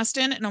Sean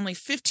Astin and only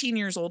 15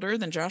 years older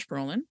than Josh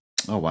Brolin.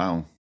 Oh,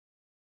 wow.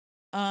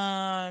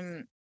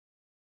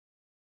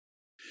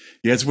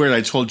 Yeah, it's weird.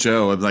 I told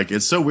Joe, I'm like,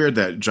 it's so weird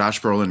that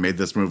Josh Brolin made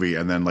this movie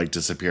and then like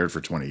disappeared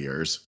for 20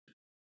 years.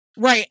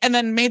 Right. And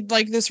then made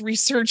like this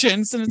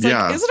resurgence. And it's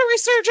like, is it a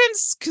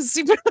resurgence? Because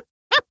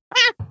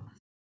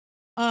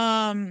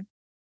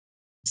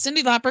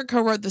Cyndi Lauper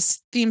co-wrote the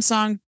theme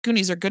song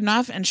 "Goonies Are Good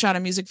Enough" and shot a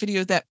music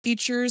video that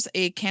features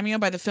a cameo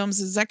by the film's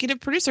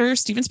executive producer,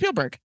 Steven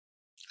Spielberg.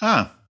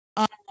 The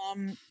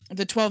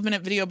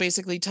 12-minute video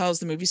basically tells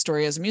the movie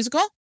story as a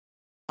musical.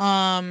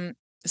 Cyndi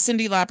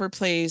Lauper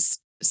plays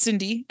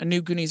Cindy, a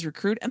new Goonies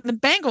recruit, and the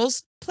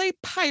Bangles play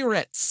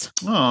pirates.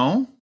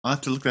 Oh, I'll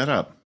have to look that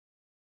up.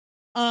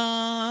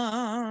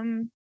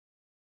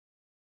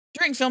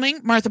 During filming,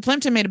 Martha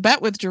Plimpton made a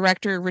bet with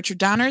director Richard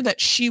Donner that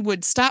she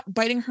would stop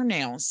biting her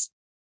nails.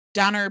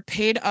 Donner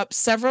paid up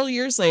several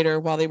years later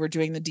while they were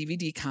doing the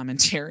DVD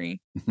commentary.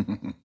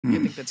 I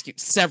think that's cute.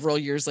 Several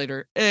years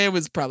later. It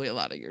was probably a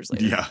lot of years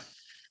later. Yeah.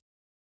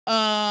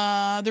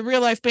 The real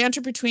life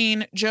banter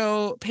between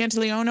Joe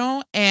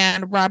Pantoliano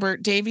and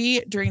Robert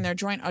Davi during their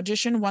joint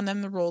audition won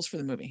them the roles for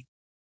the movie.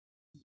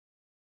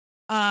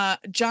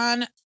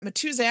 John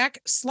Matuzak,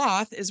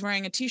 Sloth, is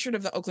wearing a t-shirt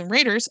of the Oakland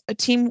Raiders, a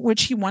team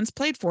which he once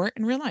played for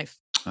in real life.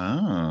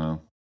 Oh.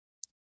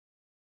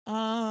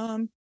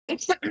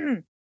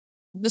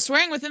 The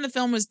swearing within the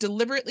film was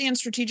deliberately and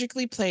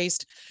strategically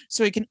placed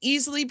so it can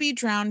easily be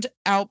drowned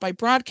out by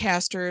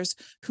broadcasters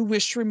who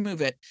wish to remove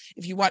it.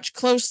 If you watch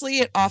closely,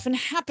 it often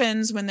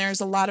happens when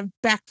there's a lot of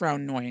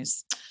background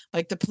noise,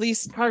 like the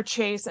police car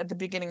chase at the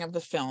beginning of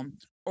the film,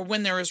 or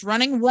when there is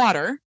running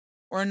water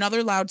or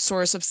another loud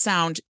source of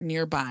sound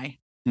nearby.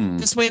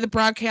 This way, the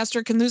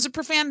broadcaster can lose a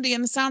profanity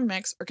in the sound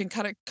mix or can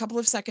cut a couple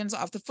of seconds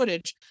off the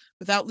footage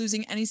without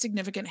losing any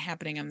significant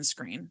happening on the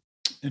screen.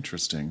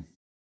 Interesting.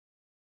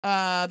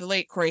 The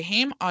late Corey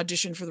Haim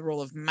auditioned for the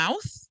role of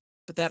Mouth,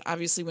 but that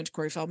obviously went to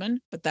Corey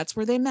Feldman. But that's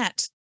where they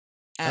met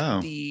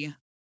at the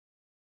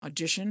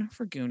audition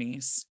for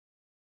Goonies.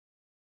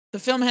 The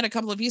film had a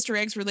couple of Easter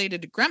eggs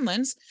related to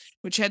Gremlins,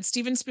 which had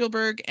Steven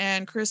Spielberg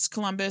and Chris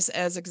Columbus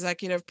as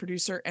executive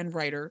producer and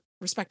writer,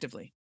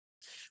 respectively.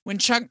 When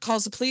Chuck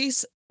calls the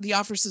police, the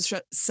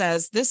officer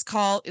says, "This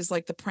call is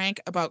like the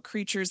prank about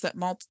creatures that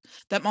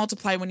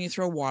multiply when you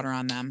throw water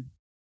on them."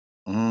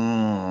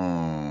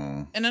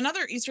 Oh. And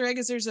another Easter egg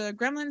is there's a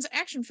Gremlins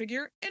action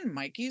figure in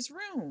Mikey's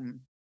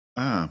room.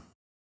 No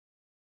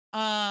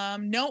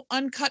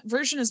uncut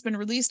version has been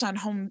released on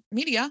home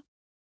media,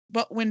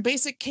 but when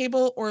basic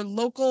cable or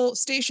local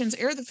stations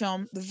air the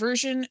film, the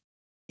version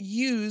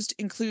used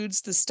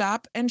includes the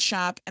stop and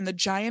shop and the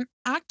giant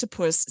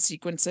octopus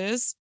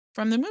sequences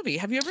from the movie.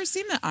 Have you ever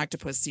seen the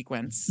octopus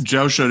sequence?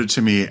 Joe showed it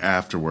to me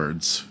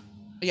afterwards.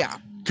 Yeah.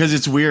 Because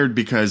it's weird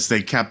because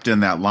they kept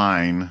in that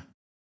line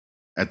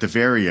at the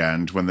very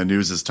end when the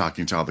news is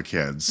talking to all the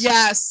kids.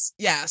 Yes.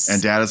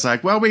 And Dad is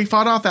like, well, we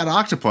fought off that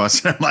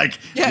octopus. I'm like,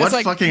 what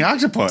fucking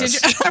octopus?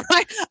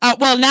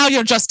 Well, now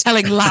you're just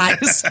telling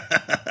lies.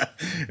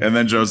 And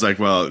then Joe's like,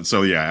 well,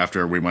 so yeah,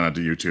 after we went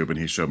onto YouTube and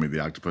he showed me the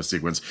octopus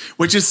sequence,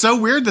 which is so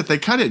weird that they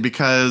cut it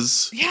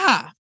because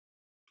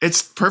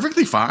it's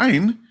perfectly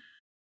fine.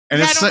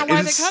 And I don't know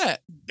why they cut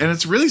it. And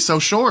it's really so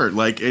short.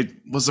 Like it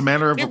was a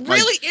matter of it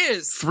really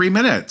is 3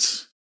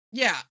 minutes.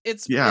 Yeah,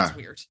 it's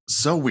weird.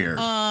 So weird.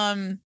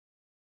 Though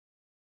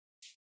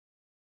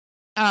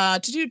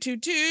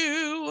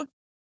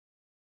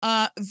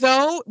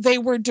they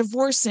were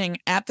divorcing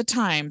at the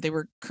time, they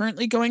were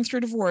currently going through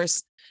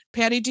divorce,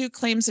 Patty Duke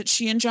claims that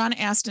she and John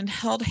Astin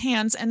held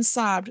hands and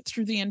sobbed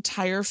through the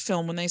entire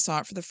film when they saw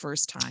it for the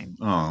first time.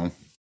 Oh.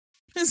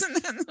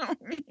 Isn't that so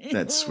cute?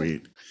 That's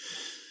sweet.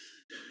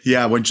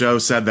 Yeah, when Joe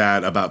said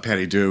that about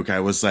Patty Duke,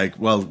 I was like,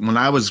 well, when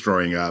I was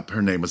growing up,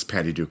 her name was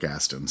Patty Duke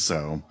Astin,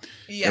 so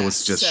it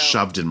was just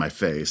shoved in my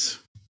face.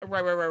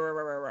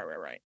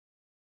 Right.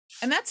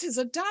 And that's his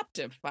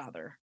adoptive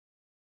father.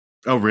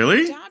 Oh,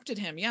 really? He adopted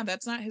him. Yeah,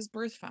 that's not his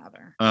birth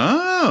father.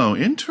 Oh,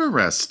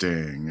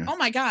 interesting. Oh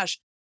my gosh.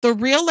 The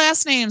real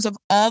last names of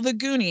all the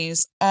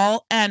Goonies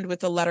all end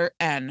with the letter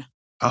N.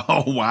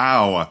 Oh,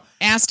 wow.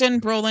 Astin,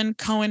 Brolin,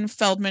 Cohen,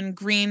 Feldman,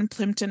 Green,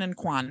 Plimpton, and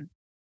Kwan.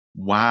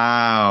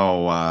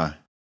 Wow.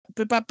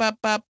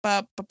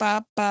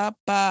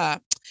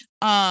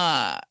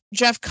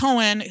 Jeff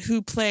Cohen,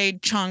 who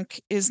played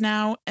Chunk, is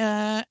now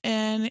a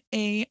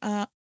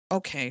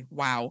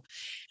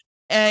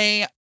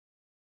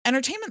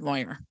entertainment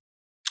lawyer.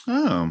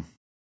 Oh.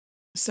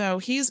 So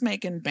he's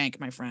making bank,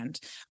 my friend.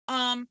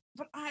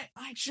 But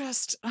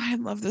I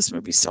love this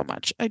movie so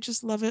much. I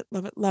just love it.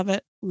 I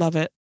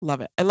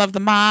love the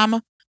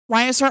mom.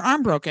 Why is her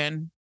arm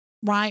broken?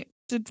 Why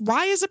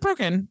is it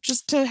broken?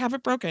 Just to have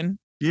it broken.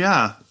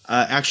 Yeah.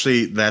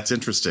 Actually, that's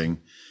interesting.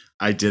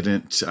 I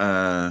didn't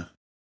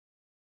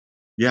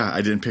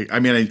pick. I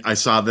mean, I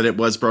saw that it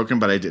was broken,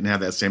 but I didn't have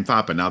that same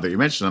thought. But now that you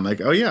mentioned it, I'm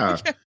like, oh yeah.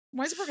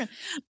 Why is it broken?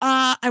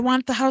 I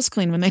want the house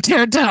clean when they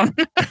tear it down.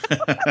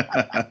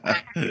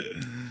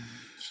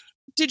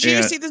 Did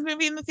you see this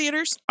movie in the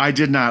theaters? I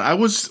did not.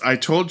 I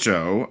told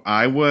Joe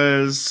I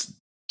was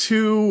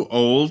too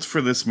old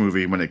for this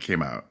movie when it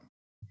came out.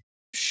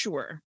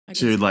 Sure.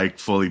 To like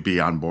fully be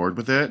on board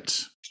with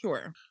it.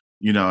 Sure.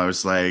 You know, I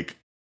was like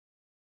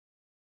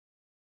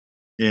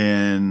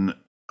in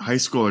high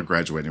school or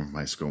graduating from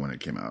high school when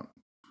it came out.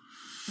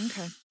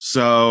 Okay.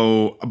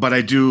 So, but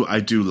I do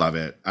love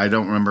it. I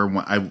don't remember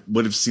when I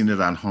would have seen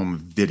it on home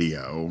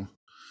video.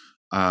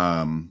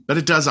 But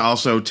it does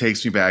also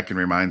takes me back and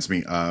reminds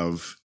me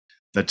of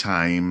the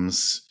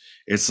times.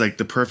 It's like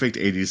the perfect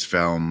 80s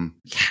film.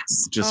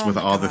 Yes. Just with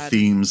all the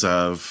themes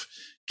of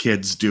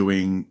kids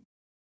doing,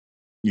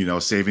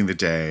 saving the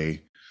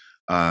day.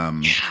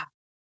 Yeah.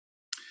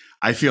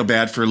 I feel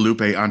bad for Lupe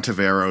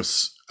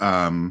Ontiveros.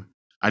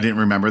 I didn't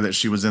remember that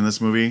she was in this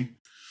movie.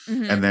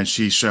 Mm-hmm. And then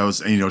she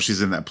shows,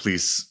 she's in that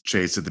police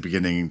chase at the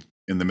beginning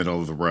in the middle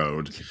of the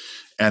road.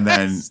 And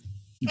then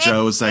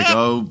Joe's like,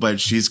 oh, but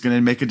she's going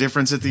to make a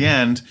difference at the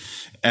end.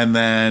 And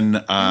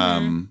then,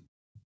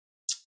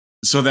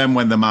 so then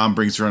when the mom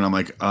brings her in, I'm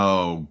like,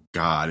 oh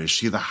God, is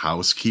she the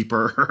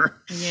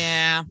housekeeper?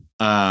 Yeah.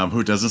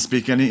 Who doesn't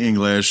speak any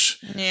English.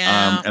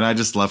 Yeah. And I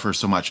just love her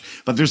so much.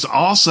 But there's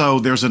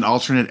an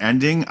alternate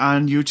ending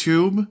on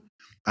YouTube.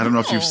 I don't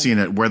know if you've seen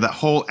it, where the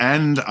whole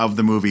end of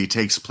the movie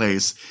takes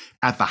place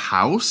at the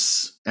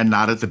house and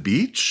not at the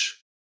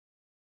beach.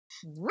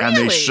 Really? And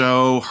they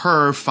show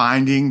her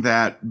finding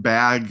that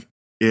bag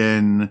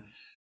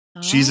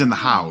she's in the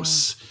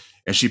house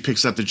and she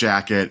picks up the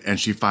jacket and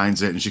she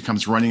finds it and she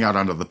comes running out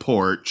onto the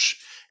porch.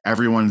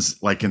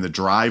 Everyone's like in the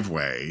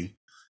driveway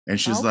and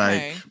she's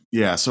like,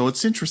 yeah, so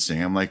it's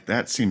interesting. I'm like,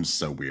 that seems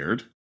so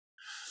weird.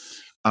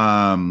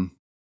 But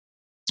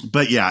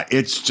yeah,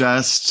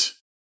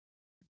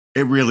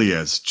 it really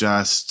is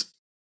just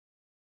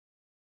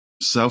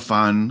so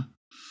fun.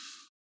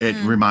 It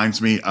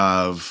reminds me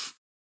of,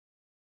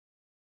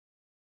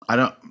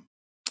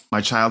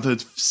 my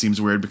childhood seems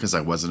weird because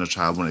I wasn't a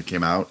child when it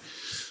came out,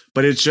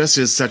 but it just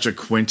is such a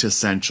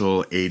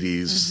quintessential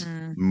 80s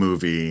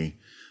movie.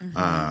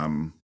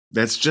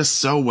 That's just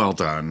so well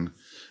done.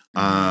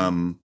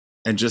 And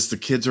just the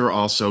kids are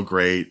all so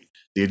great.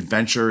 The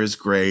adventure is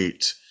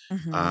great.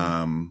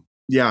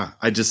 Yeah,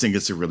 I just think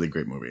it's a really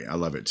great movie. I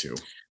love it too.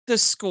 The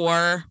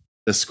score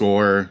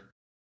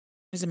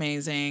is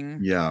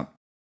amazing. Yeah.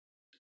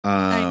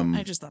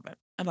 I just love it.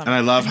 I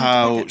love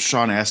how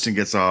Sean Astin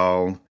gets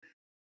all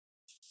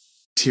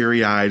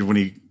teary-eyed when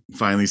he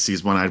finally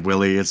sees One-Eyed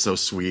Willie. It's so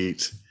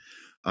sweet.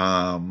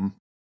 Yeah,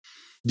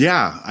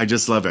 I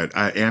just love it.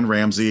 Anne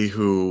Ramsey,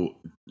 who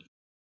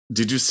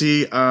did you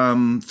see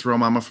Throw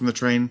Mama from the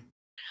Train?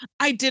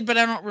 I did, but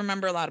I don't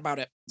remember a lot about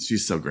it.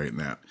 She's so great in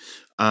that.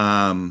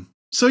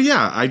 So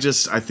yeah, I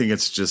think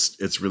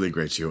it's really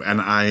great too. And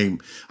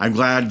I'm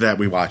glad that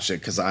we watched it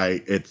because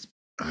I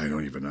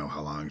don't even know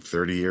how long,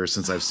 30 years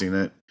since I've seen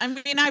it. I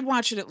mean, I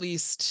watch it at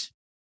least.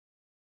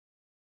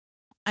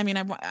 I mean,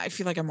 I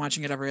feel like I'm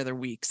watching it every other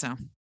week. So.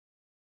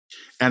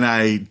 And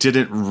I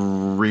didn't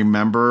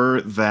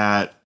remember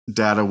that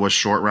Data was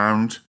Short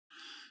Round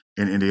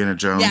in Indiana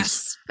Jones.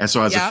 Yes. And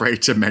so I was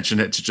afraid to mention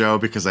it to Joe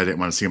because I didn't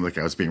want to seem like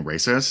I was being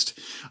racist.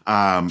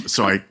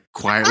 So I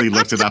quietly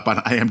looked it up on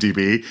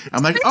IMDb.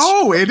 I'm like,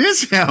 oh, it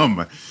is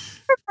him.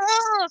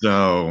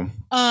 So.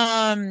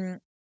 And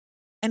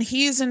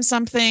he's in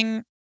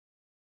something.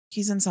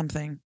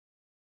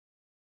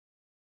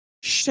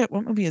 Shit,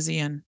 what movie is he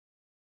in?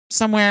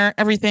 Somewhere,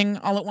 Everything,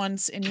 All at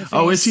Once, in Your Face.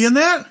 Oh, is he in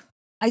that?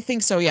 I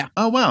think so, yeah.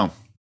 Oh, wow.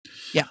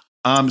 Yeah.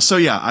 So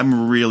yeah,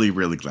 I'm really,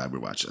 really glad we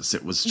watched this.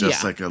 It was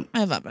just like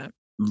I love it.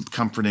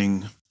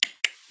 Comforting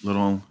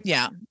little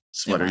yeah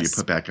sweater you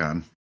put back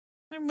on.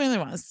 It really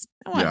was.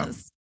 It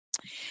was.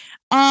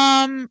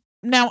 Yeah.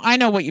 Now I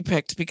know what you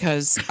picked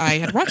because I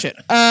had to watch it.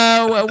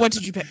 What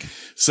did you pick?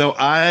 So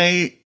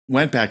I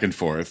went back and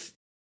forth,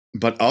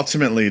 but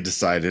ultimately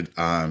decided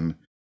on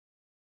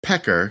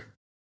Pecker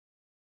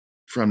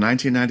from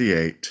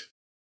 1998,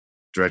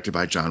 directed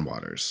by John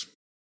Waters,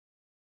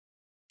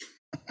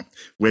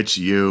 which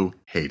you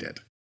hated.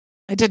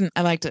 I didn't.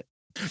 I liked it.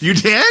 You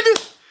did?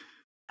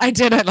 I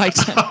did. I liked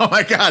it. Oh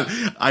my God.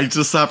 I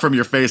just saw from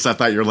your face, I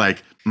thought you were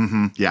like,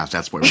 yeah,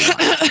 that's what we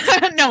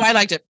like. No, I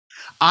liked it.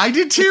 I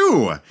did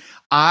too.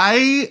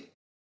 I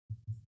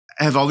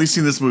have only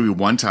seen this movie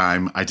one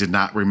time. I did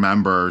not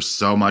remember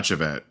so much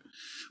of it,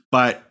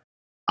 but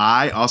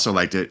I also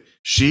liked it.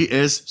 She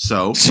is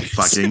so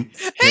fucking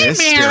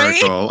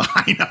hysterical. Mary.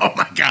 I know. Oh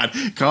my God.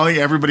 Calling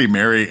everybody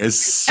Mary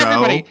is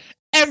so.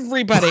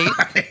 Everybody.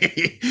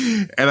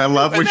 And I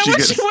love when she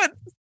gets.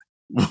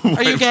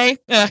 Are you gay?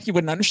 You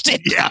wouldn't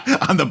understand. Yeah,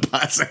 on the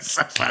bus. It's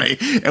so funny.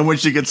 And when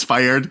she gets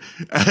fired,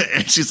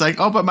 and she's like,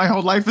 "Oh, but my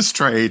whole life is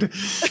trade."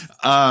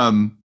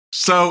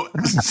 So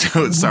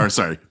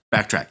sorry.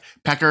 Backtrack.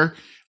 Pecker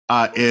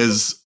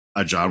is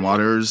a John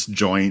Waters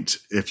joint.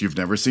 If you've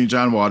never seen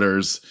John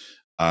Waters,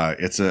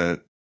 it's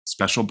a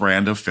special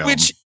brand of film.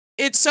 Which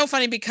it's so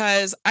funny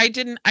because I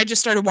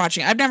just started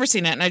watching it. I've never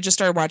seen it, and I just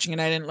started watching it.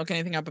 I didn't look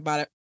anything up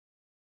about it.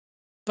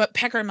 But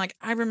Pecker, I'm like,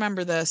 I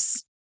remember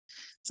this.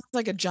 Sounds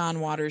like a John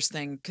Waters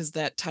thing because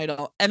that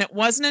title. And it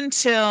wasn't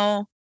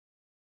until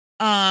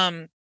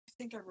I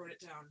think I wrote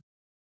it down.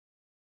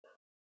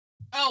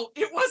 Oh,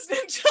 it wasn't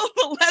until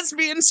The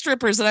Lesbian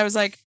Strippers that I was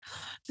like,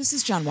 this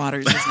is John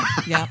Waters, isn't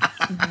it? Yeah.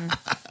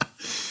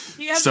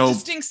 Mm-hmm. He has a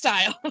distinct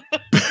style.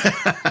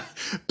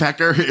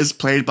 Pecker is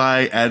played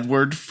by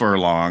Edward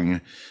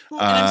Furlong. And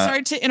I'm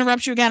sorry to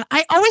interrupt you again.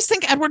 I always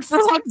think Edward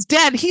Furlong's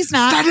dead. He's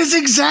not. That is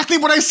exactly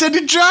what I said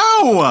to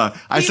Joe.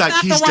 I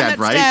thought he's dead,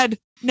 right? Dead.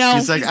 No,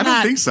 he's like, I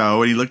don't think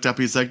so. And he looked up.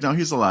 He's like, no,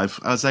 he's alive.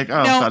 I was like, oh,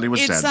 I thought he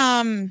was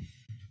dead.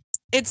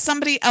 It's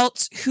somebody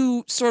else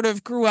who sort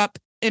of grew up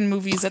in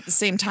movies at the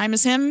same time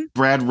as him.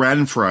 Brad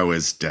Renfro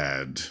is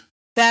dead.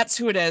 That's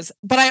who it is.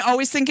 But I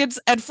always think it's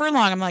Ed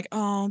Furlong. I'm like,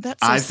 oh, that's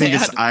so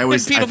sad. I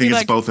think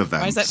it's both of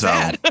them. Why is that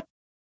sad?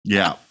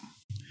 Yeah.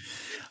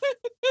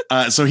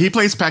 So he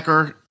plays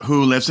Pecker,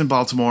 who lives in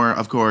Baltimore,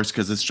 of course,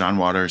 because it's John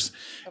Waters,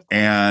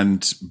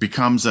 and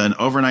becomes an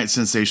overnight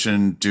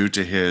sensation due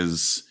to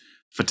his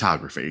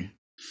photography.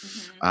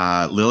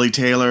 Mm-hmm. Lily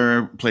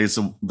Taylor plays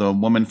the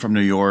woman from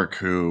New York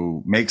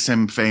who makes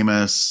him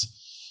famous.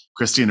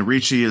 Christina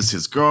Ricci is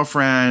his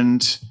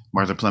girlfriend.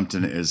 Martha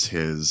Plimpton is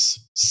his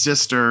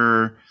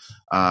sister.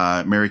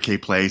 Mary Kay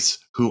Place,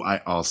 who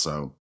I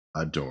also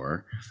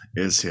adore,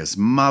 is his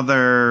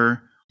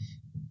mother.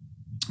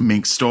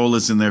 Mink Stoll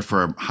is in there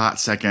for a hot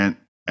second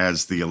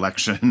as the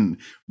election,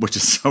 which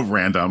is so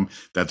random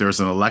that there's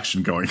an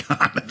election going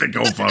on that they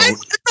go vote.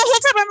 The whole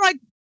time I'm like,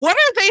 what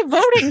are they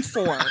voting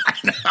for? I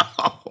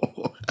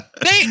know.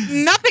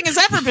 Nothing has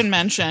ever been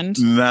mentioned.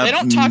 They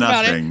don't talk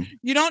about it.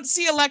 You don't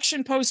see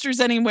election posters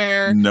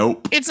anywhere.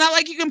 Nope. It's not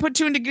like you can put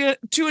two and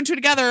two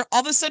together.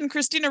 All of a sudden,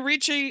 Christina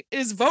Ricci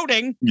is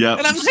voting. Yep.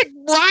 And I'm like,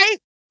 why?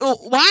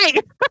 Why?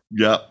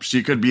 Yep.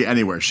 She could be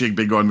anywhere. She could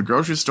be going to the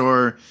grocery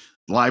store,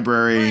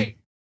 library. Right.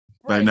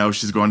 But no,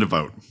 she's going to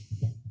vote.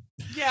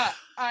 Yeah,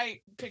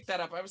 I picked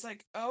that up. I was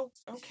like, oh,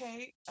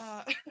 okay.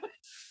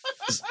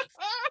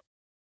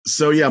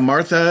 So yeah,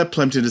 Martha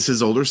Plimpton is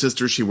his older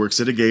sister. She works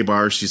at a gay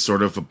bar. She's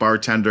sort of a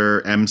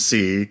bartender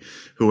MC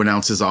who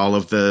announces all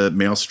of the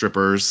male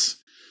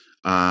strippers.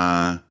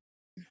 And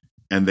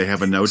they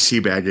have a no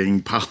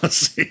teabagging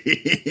policy.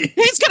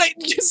 He's going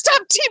to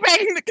stop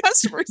teabagging the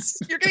customers.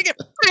 You're going to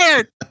get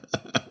fired.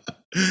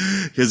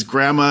 His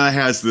grandma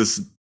has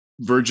this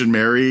Virgin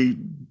Mary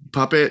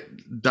puppet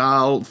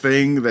doll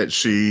thing that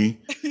she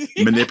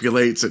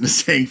manipulates and is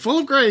saying, full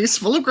of grace,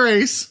 full of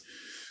grace.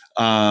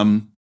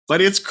 But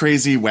it's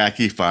crazy,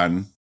 wacky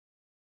fun.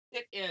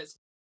 It is.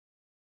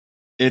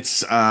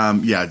 It's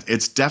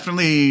it's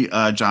definitely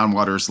John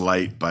Waters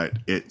light, but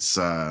it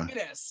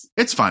is.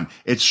 It's fun.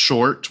 It's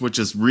short, which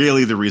is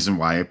really the reason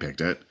why I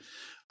picked it.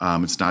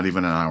 It's not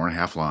even an hour and a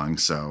half long,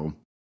 so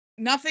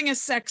nothing is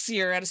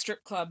sexier at a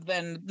strip club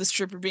than the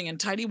stripper being in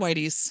tidy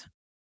whities.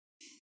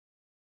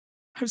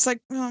 I was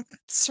like, well,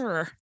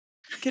 sir,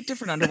 get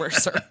different underwear,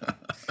 sir.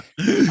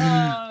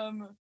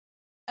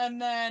 And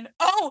then,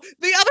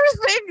 the other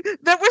thing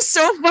that was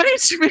so funny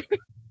to me,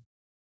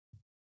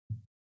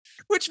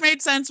 which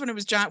made sense when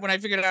I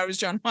figured out it was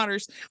John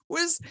Waters,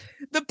 was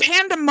the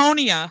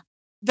pandemonia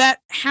that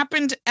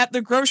happened at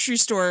the grocery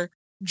store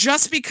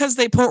just because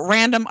they put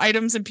random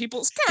items in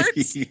people's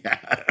carts.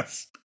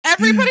 Yes.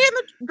 Everybody in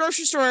the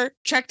grocery store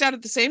checked out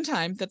at the same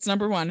time. That's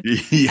number one.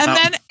 Yep. And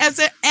then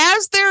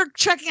as they're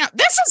checking out,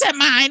 this isn't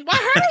mine.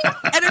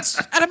 And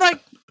I'm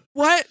like,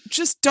 what?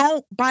 Just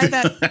don't buy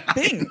that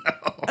thing.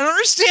 I don't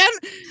understand.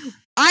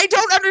 I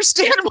don't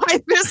understand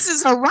why this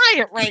is a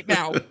riot right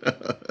now.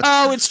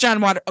 Oh, it's John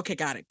Waters. Okay,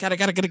 got it. Got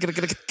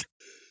it.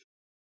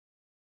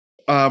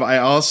 I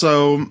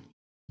also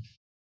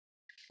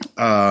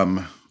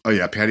Oh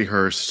yeah, Patty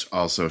Hearst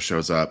also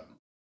shows up.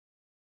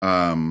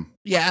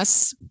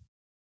 Yes.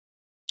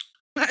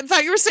 I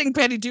thought you were saying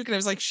Patty Duke, and I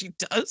was like, she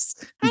does?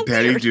 How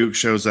Patty weird. Duke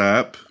shows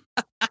up.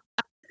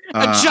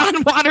 A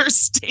John Waters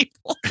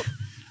staple.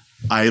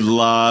 I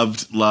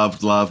loved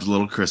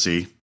little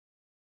Chrissy,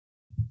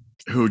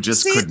 who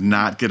just could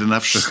not get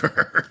enough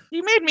sugar.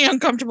 He made me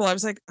uncomfortable. I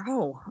was like,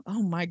 oh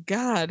my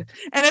God.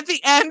 And at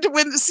the end,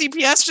 when the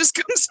CPS just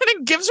comes in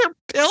and gives her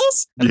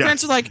pills, and the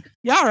parents are like,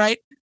 yeah, all right.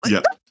 Like,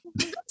 yep.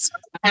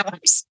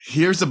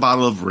 Here's a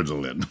bottle of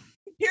Ritalin.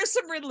 Here's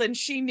some Ritalin.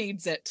 She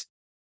needs it.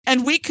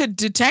 And we could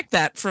detect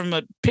that from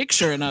a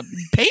picture in a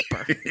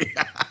paper.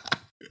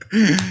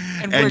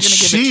 And we're going to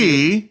give it to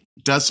you.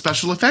 Does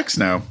special effects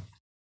now.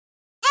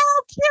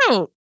 Oh,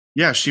 cute.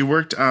 Yeah, she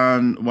worked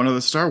on one of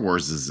the Star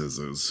Wars.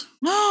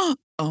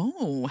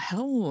 Oh,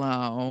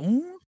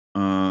 hello.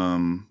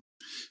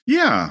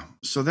 Yeah,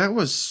 so that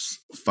was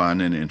fun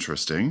and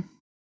interesting.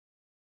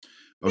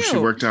 Oh, Cute. She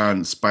worked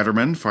on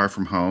Spider-Man Far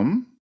From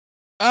Home.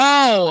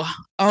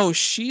 Oh,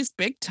 she's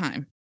big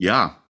time.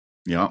 Yeah.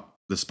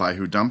 The Spy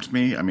Who Dumped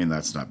Me. I mean,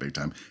 that's not big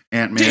time.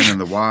 Ant-Man and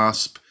the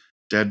Wasp,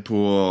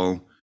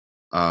 Deadpool,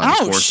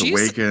 Force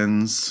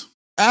Awakens.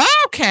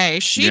 Okay,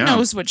 she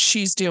knows what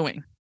she's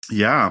doing.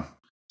 Yeah,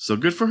 so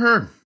good for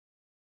her.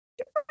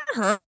 Good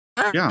for her.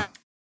 Yeah.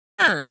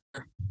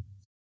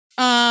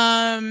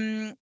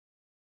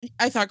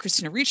 I thought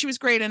Christina Ricci was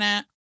great in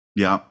it.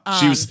 Yeah,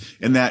 she was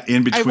in that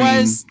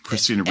in-between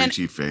Christina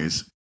Ricci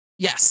phase.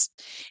 Yes,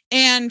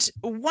 and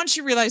once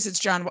you realize it's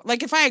John,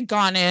 like if I had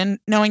gone in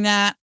knowing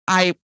that,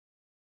 I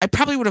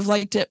probably would have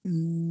liked it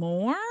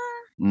more.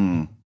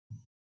 But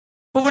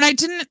when I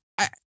didn't,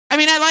 I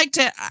liked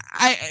it.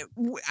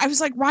 I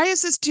was like, why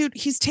is this dude?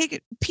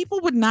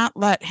 People would not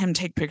let him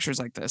take pictures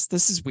like this.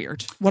 This is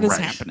weird. What is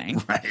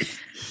happening? Right.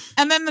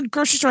 And then the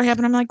grocery store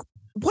happened. I'm like,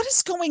 what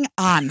is going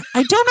on?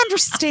 I don't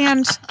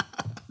understand.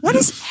 What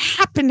is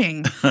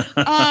happening?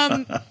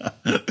 And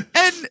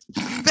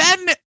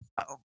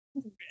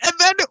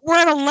then we're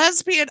at a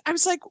lesbian. I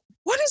was like,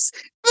 what is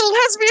the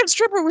lesbian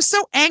stripper was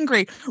so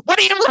angry? What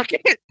are you looking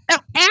at? Now,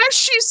 as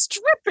she's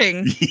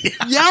stripping,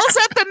 yells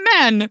at the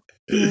men,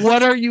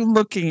 what are you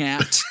looking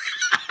at?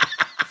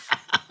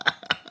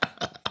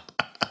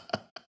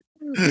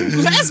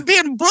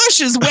 Lesbian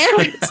Bush is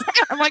wearing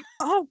that. I'm like,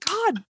 oh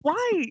God,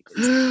 why?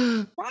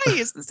 Why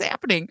is this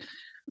happening?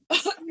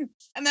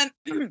 And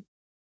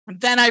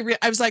then I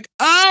was like,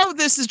 oh,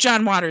 this is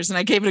John Waters. And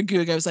I gave it a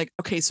Goog. I was like,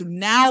 okay, so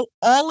now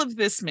all of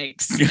this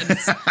makes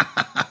sense.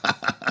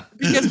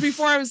 Because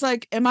before I was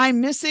like, am I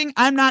missing?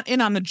 I'm not in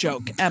on the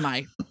joke, am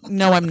I?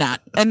 No, I'm not.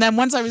 And then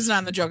once I was in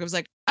on the joke, I was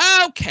like,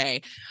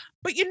 okay.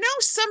 But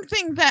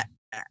something that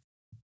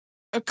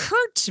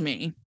occurred to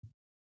me.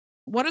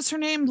 What is her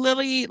name?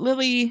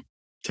 Lily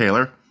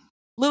Taylor.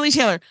 Lily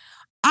Taylor.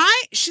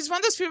 She's one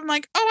of those people I'm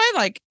like, oh, I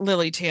like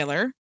Lily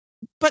Taylor.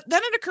 But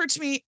then it occurred to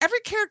me, every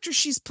character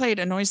she's played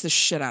annoys the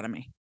shit out of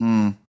me.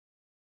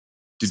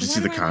 Did you see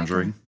The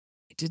Conjuring?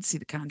 I did see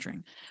The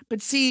Conjuring.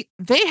 But see,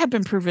 they have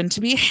been proven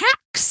to be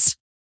hacks.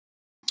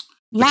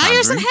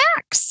 Liars and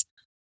hacks.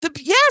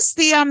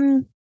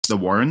 The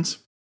Warrens?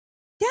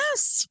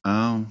 Yes.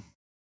 Oh.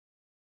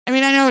 I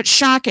mean, I know it's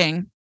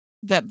shocking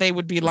that they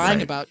would be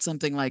lying about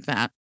something like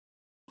that.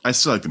 I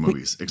still like the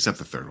movies, except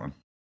the third one.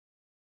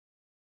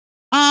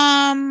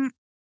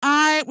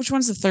 Which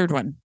one's the third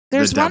one?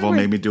 The Devil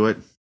Made Me Do It.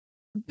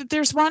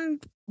 There's one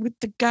with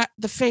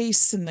the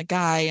face and the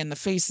guy, and the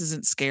face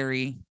isn't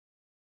scary.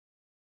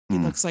 He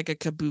looks like a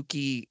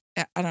kabuki.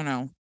 I don't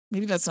know.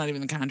 Maybe that's not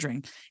even The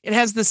Conjuring. It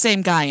has the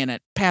same guy in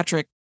it,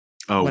 Patrick.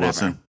 Oh,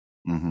 whatever.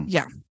 Wilson.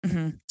 Yeah.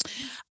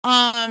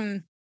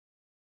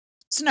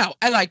 So no,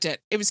 I liked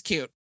it. It was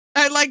cute.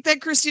 I like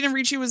that Christina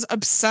Ricci was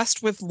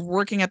obsessed with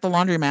working at the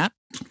laundromat.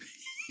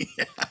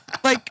 Yeah.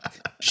 Like,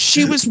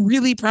 she was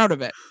really proud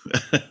of it.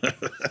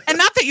 And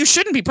not that you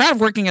shouldn't be proud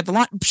of working at the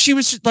laundromat. She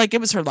was like,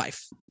 it was her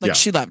life. Like,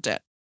 she loved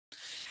it.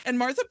 And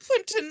Martha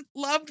Plimpton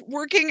loved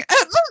working at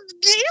the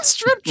gay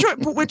strip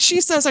joint. But when she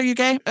says, are you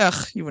gay?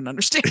 Ugh, you wouldn't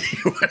understand.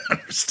 You wouldn't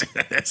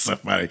understand. That's so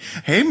funny.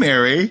 Hey,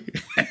 Mary.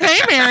 Hey,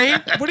 Mary.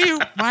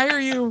 Why are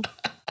you?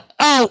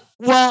 Oh,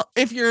 well,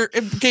 if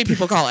gay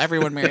people call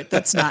everyone Mary,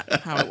 that's not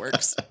how it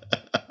works.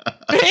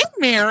 Hey,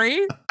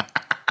 Mary.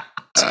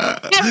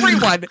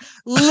 Everyone,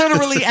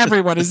 literally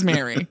everyone is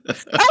Mary.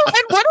 Oh,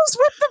 and what is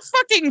with the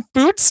fucking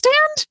food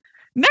stand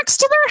next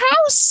to their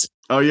house?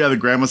 Oh, yeah, the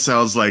grandma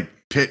sells like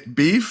pit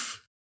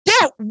beef.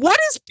 Yeah, what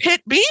is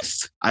pit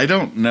beef? I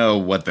don't know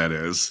what that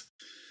is.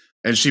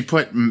 And did she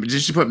put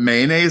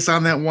mayonnaise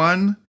on that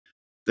one?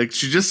 Like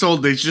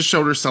they just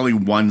showed her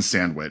selling one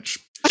sandwich.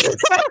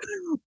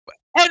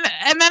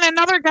 And then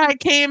another guy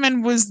came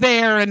and was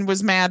there and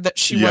was mad that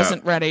she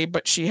wasn't ready,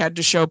 but she had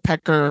to show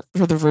Pecker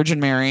for the Virgin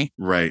Mary.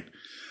 Right.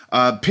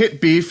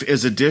 Pit beef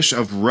is a dish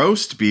of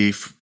roast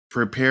beef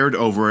prepared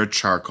over a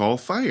charcoal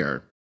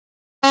fire.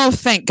 Oh,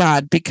 thank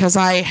God, because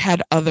I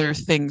had other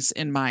things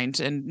in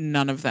mind and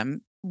none of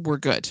them were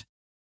good.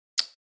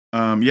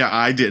 Yeah,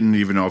 I didn't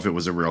even know if it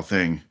was a real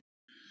thing.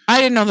 I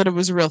didn't know that it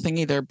was a real thing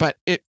either, but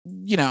it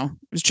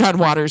was John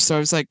Waters. So I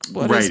was like,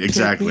 what is right,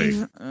 exactly.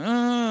 beef?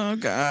 Oh,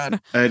 God.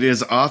 It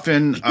is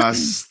often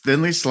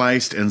thinly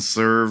sliced and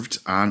served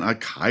on a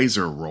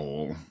Kaiser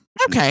roll.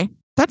 Okay.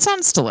 That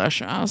sounds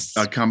delicious.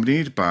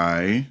 Accompanied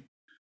by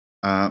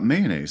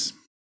mayonnaise.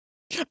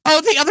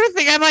 Oh, the other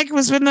thing I like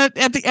was when at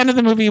the end of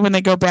the movie, when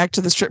they go back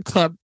to the strip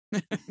club,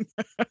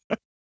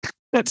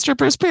 that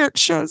stripper's parent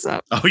shows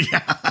up. Oh,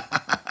 yeah.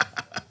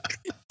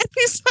 And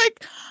he's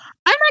like,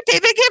 I'm not gay.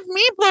 They give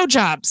me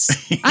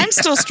blowjobs. I'm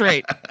still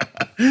straight.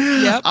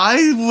 Yep.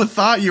 I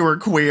thought you were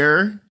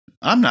queer.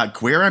 I'm not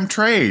queer. I'm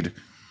trade.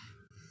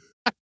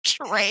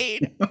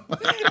 Trade.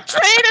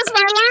 Trade is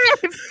my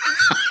life.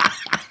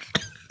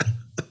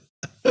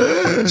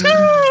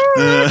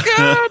 Oh,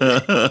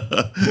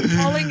 God.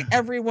 Calling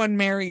everyone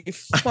Mary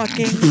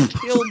fucking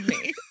killed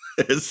me.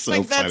 It's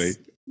so funny.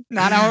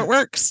 Not how it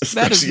works.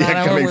 Especially that is not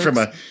how coming it works. from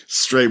a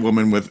straight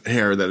woman with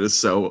hair that is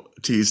so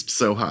teased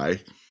so high.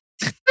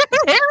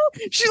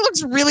 She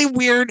looks really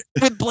weird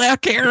with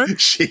black hair.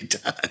 She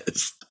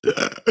does.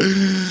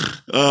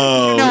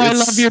 I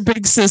love your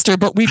big sister,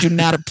 but we do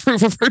not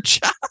approve of her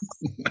job.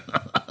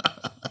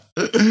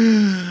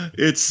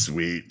 It's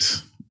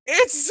sweet.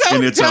 It's so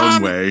in its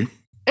own way.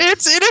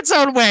 It's in its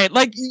own way.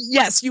 Like,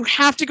 yes, you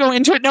have to go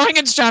into it knowing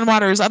it's John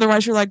Waters.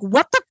 Otherwise, you're like,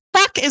 what the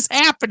fuck is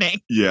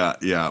happening? Yeah,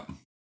 yeah.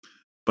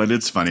 But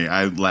it's funny.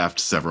 I laughed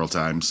several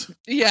times.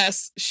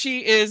 Yes,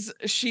 she is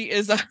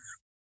a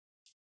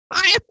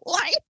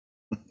highlight.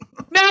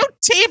 No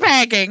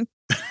teabagging.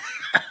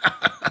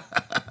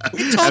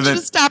 We told you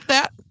to stop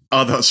that.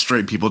 All those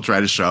straight people try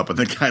to show up, and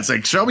the guy's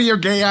like, show me your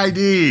gay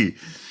ID.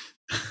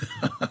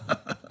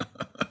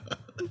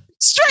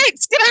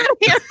 Straights, get out of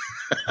here.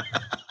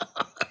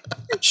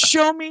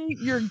 Show me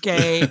your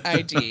gay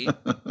ID.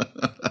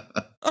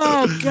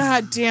 Oh,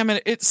 God damn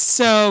it. It's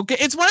so good.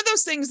 It's one of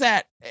those things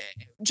that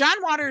John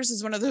Waters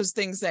is one of those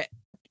things that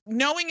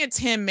knowing it's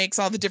him makes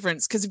all the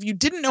difference. Because if you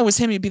didn't know it was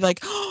him, you'd be like,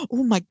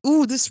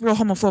 this is real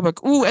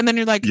homophobic. Ooh, and then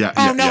you're like,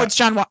 it's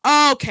John Waters.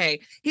 Oh, okay.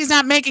 He's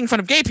not making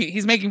fun of gay people.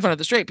 He's making fun of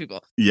the straight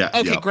people. Yeah.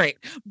 Okay, great.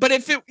 But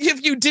if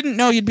you didn't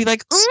know, you'd be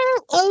like,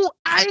 ooh.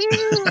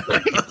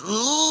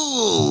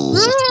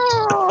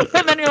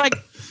 And then you're like,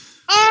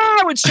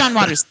 oh, it's John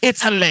Waters.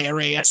 It's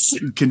hilarious.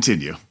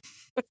 Continue.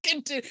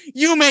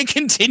 You may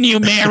continue,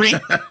 Mary.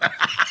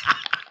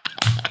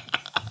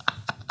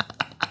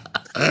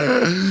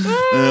 And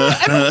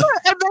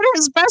then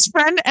his best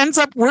friend ends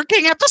up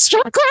working at the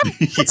strip club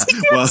because he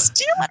can't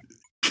steal it.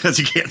 Because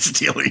you can't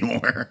steal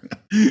anymore.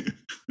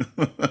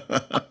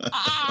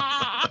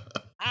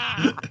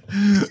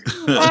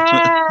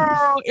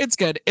 Oh, it's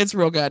good. It's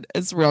real good.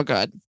 It's real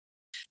good.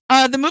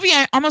 The movie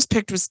I almost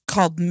picked was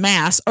called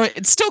Mass, or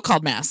it's still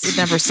called Mass. It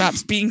never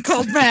stops being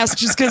called Mass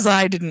just because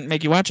I didn't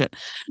make you watch it.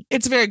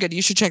 It's very good.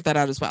 You should check that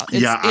out as well.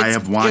 I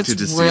have wanted to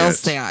see it. It's real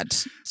sad.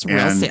 It's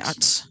real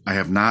sad. I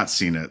have not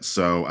seen it,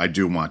 so I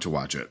do want to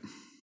watch it.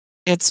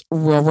 It's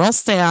real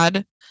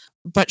sad,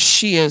 but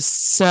she is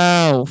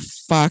so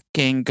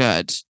fucking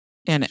good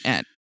in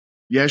it.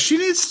 Yeah, she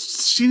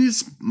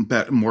needs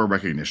more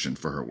recognition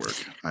for her work.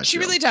 She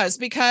really does,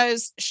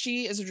 because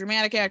she is a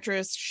dramatic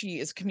actress. She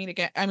is a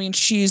comedic. I mean,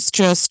 she's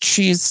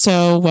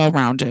so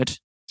well-rounded.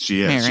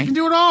 She is. Mary. She can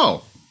do it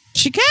all.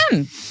 She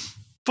can.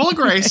 Full of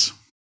grace.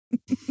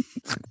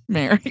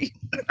 Mary.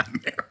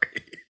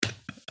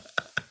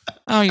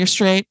 Oh, you're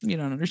straight? You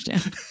don't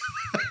understand.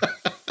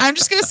 I'm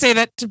just going to say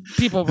that to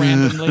people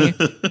randomly,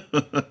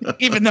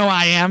 even though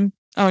I am.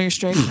 Oh, you're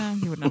straight? No,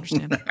 you wouldn't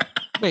understand.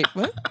 Wait,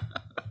 what?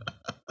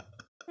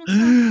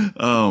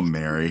 Oh,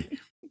 Mary.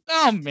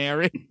 Oh,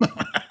 Mary.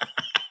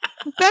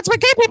 That's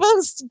what gay people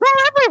tell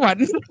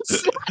everyone.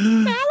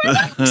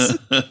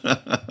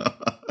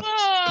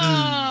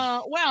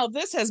 Oh, well,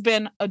 this has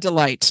been a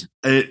delight.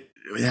 It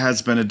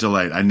has been a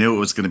delight. I knew it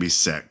was going to be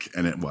sick,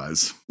 and it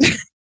was.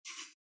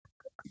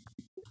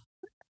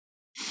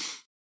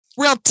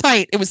 Real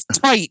tight. It was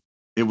tight.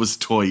 It was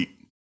toit.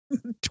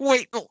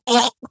 Toit.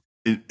 Oh.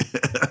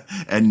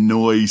 And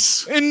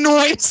noise. And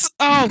noise.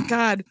 Oh,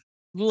 God.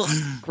 Ugh,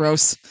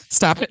 gross.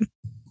 Stop it.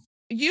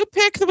 You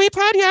pick the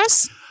WePod,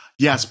 yes?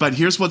 Yes, but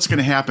here's what's going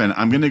to happen.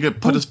 I'm going to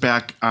put us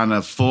back on a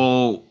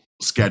full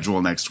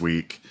schedule next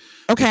week.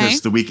 Okay.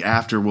 Because the week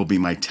after will be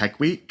my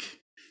tech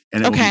week.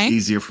 And it will be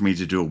easier for me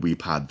to do a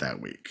WePod that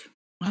week.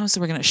 Oh,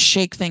 so we're going to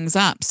shake things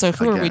up. So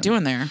who are we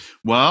doing there?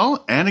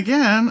 Well, and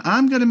again,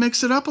 I'm going to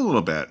mix it up a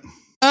little bit.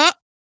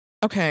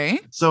 Okay.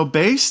 So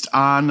based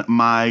on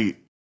my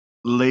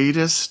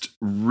latest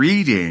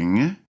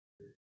reading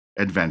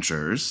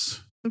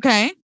adventures...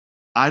 Okay.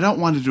 I don't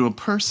want to do a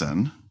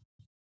person.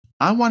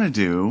 I want to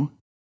do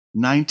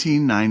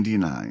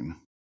 1999.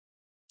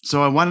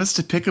 So I want us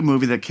to pick a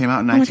movie that came out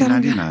in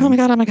 1999. Oh my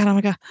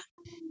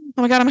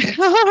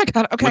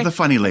god. Okay. With a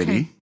funny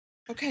lady.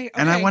 Okay.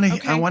 And I want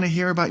to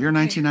hear about your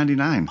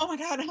 1999.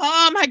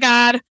 Oh my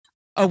god.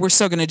 Oh, we're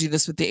so going to do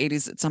this with the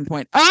 80s at some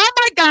point. Oh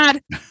my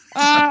god.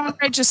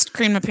 I just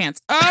creamed my pants.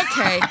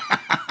 Okay.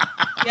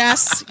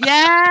 Yes,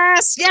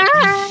 yes,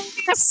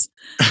 yes.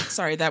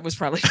 Sorry, that was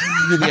probably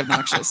really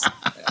obnoxious.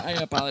 I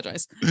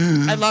apologize.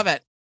 I love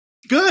it.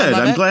 Good.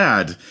 I'm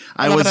glad.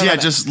 I was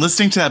just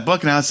listening to that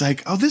book and I was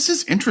like, oh, this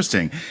is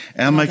interesting.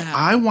 And I'm like,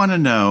 I want to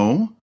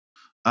know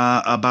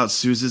about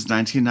Suze's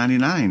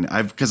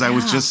 1999. Because I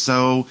was just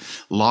so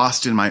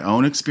lost in my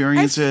own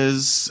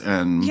experiences. I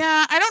don't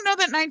know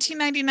that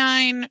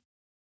 1999.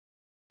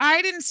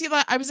 I didn't see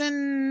that. Was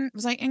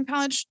I in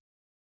college?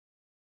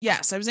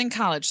 Yes, I was in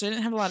college, so I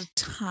didn't have a lot of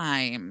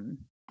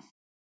time.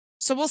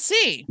 So we'll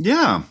see.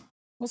 Yeah.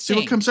 We'll see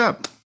what comes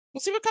up.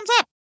 We'll see what comes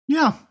up.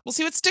 Yeah. We'll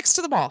see what sticks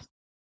to the ball.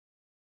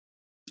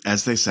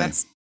 As they say.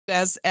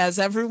 As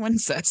everyone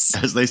says.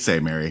 As they say,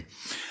 Mary.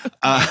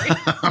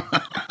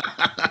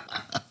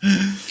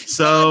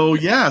 So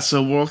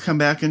we'll come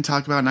back and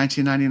talk about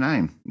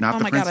 1999. Not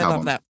the Prince album. I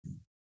love that.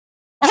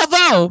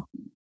 Although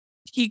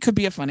he could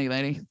be a funny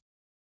lady.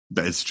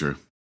 That's true.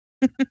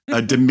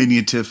 A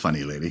diminutive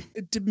funny lady.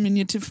 A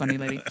diminutive funny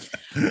lady.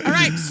 All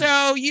right.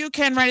 So you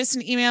can write us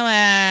an email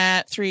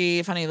at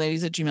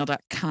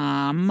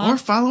 3funnyladies@gmail.com. Or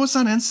follow us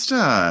on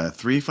Insta,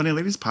 3 Funny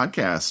Ladies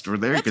Podcast. We're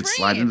there. You can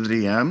slide into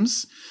the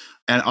DMs.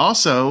 And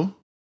also,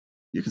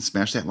 you can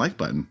smash that like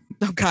button.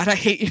 Oh, God, I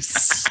hate you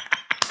so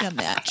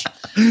much.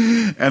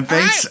 And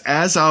thanks,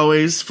 as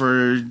always,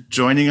 for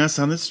joining us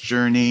on this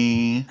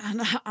journey.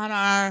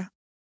 On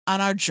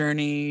our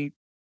journey.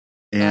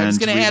 And I was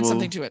going to add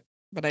something to it,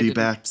 but I didn't.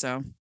 Back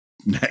so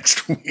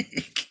next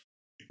week.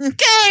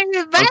 Okay,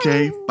 bye.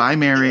 Okay, bye,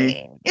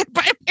 Mary.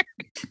 Bye.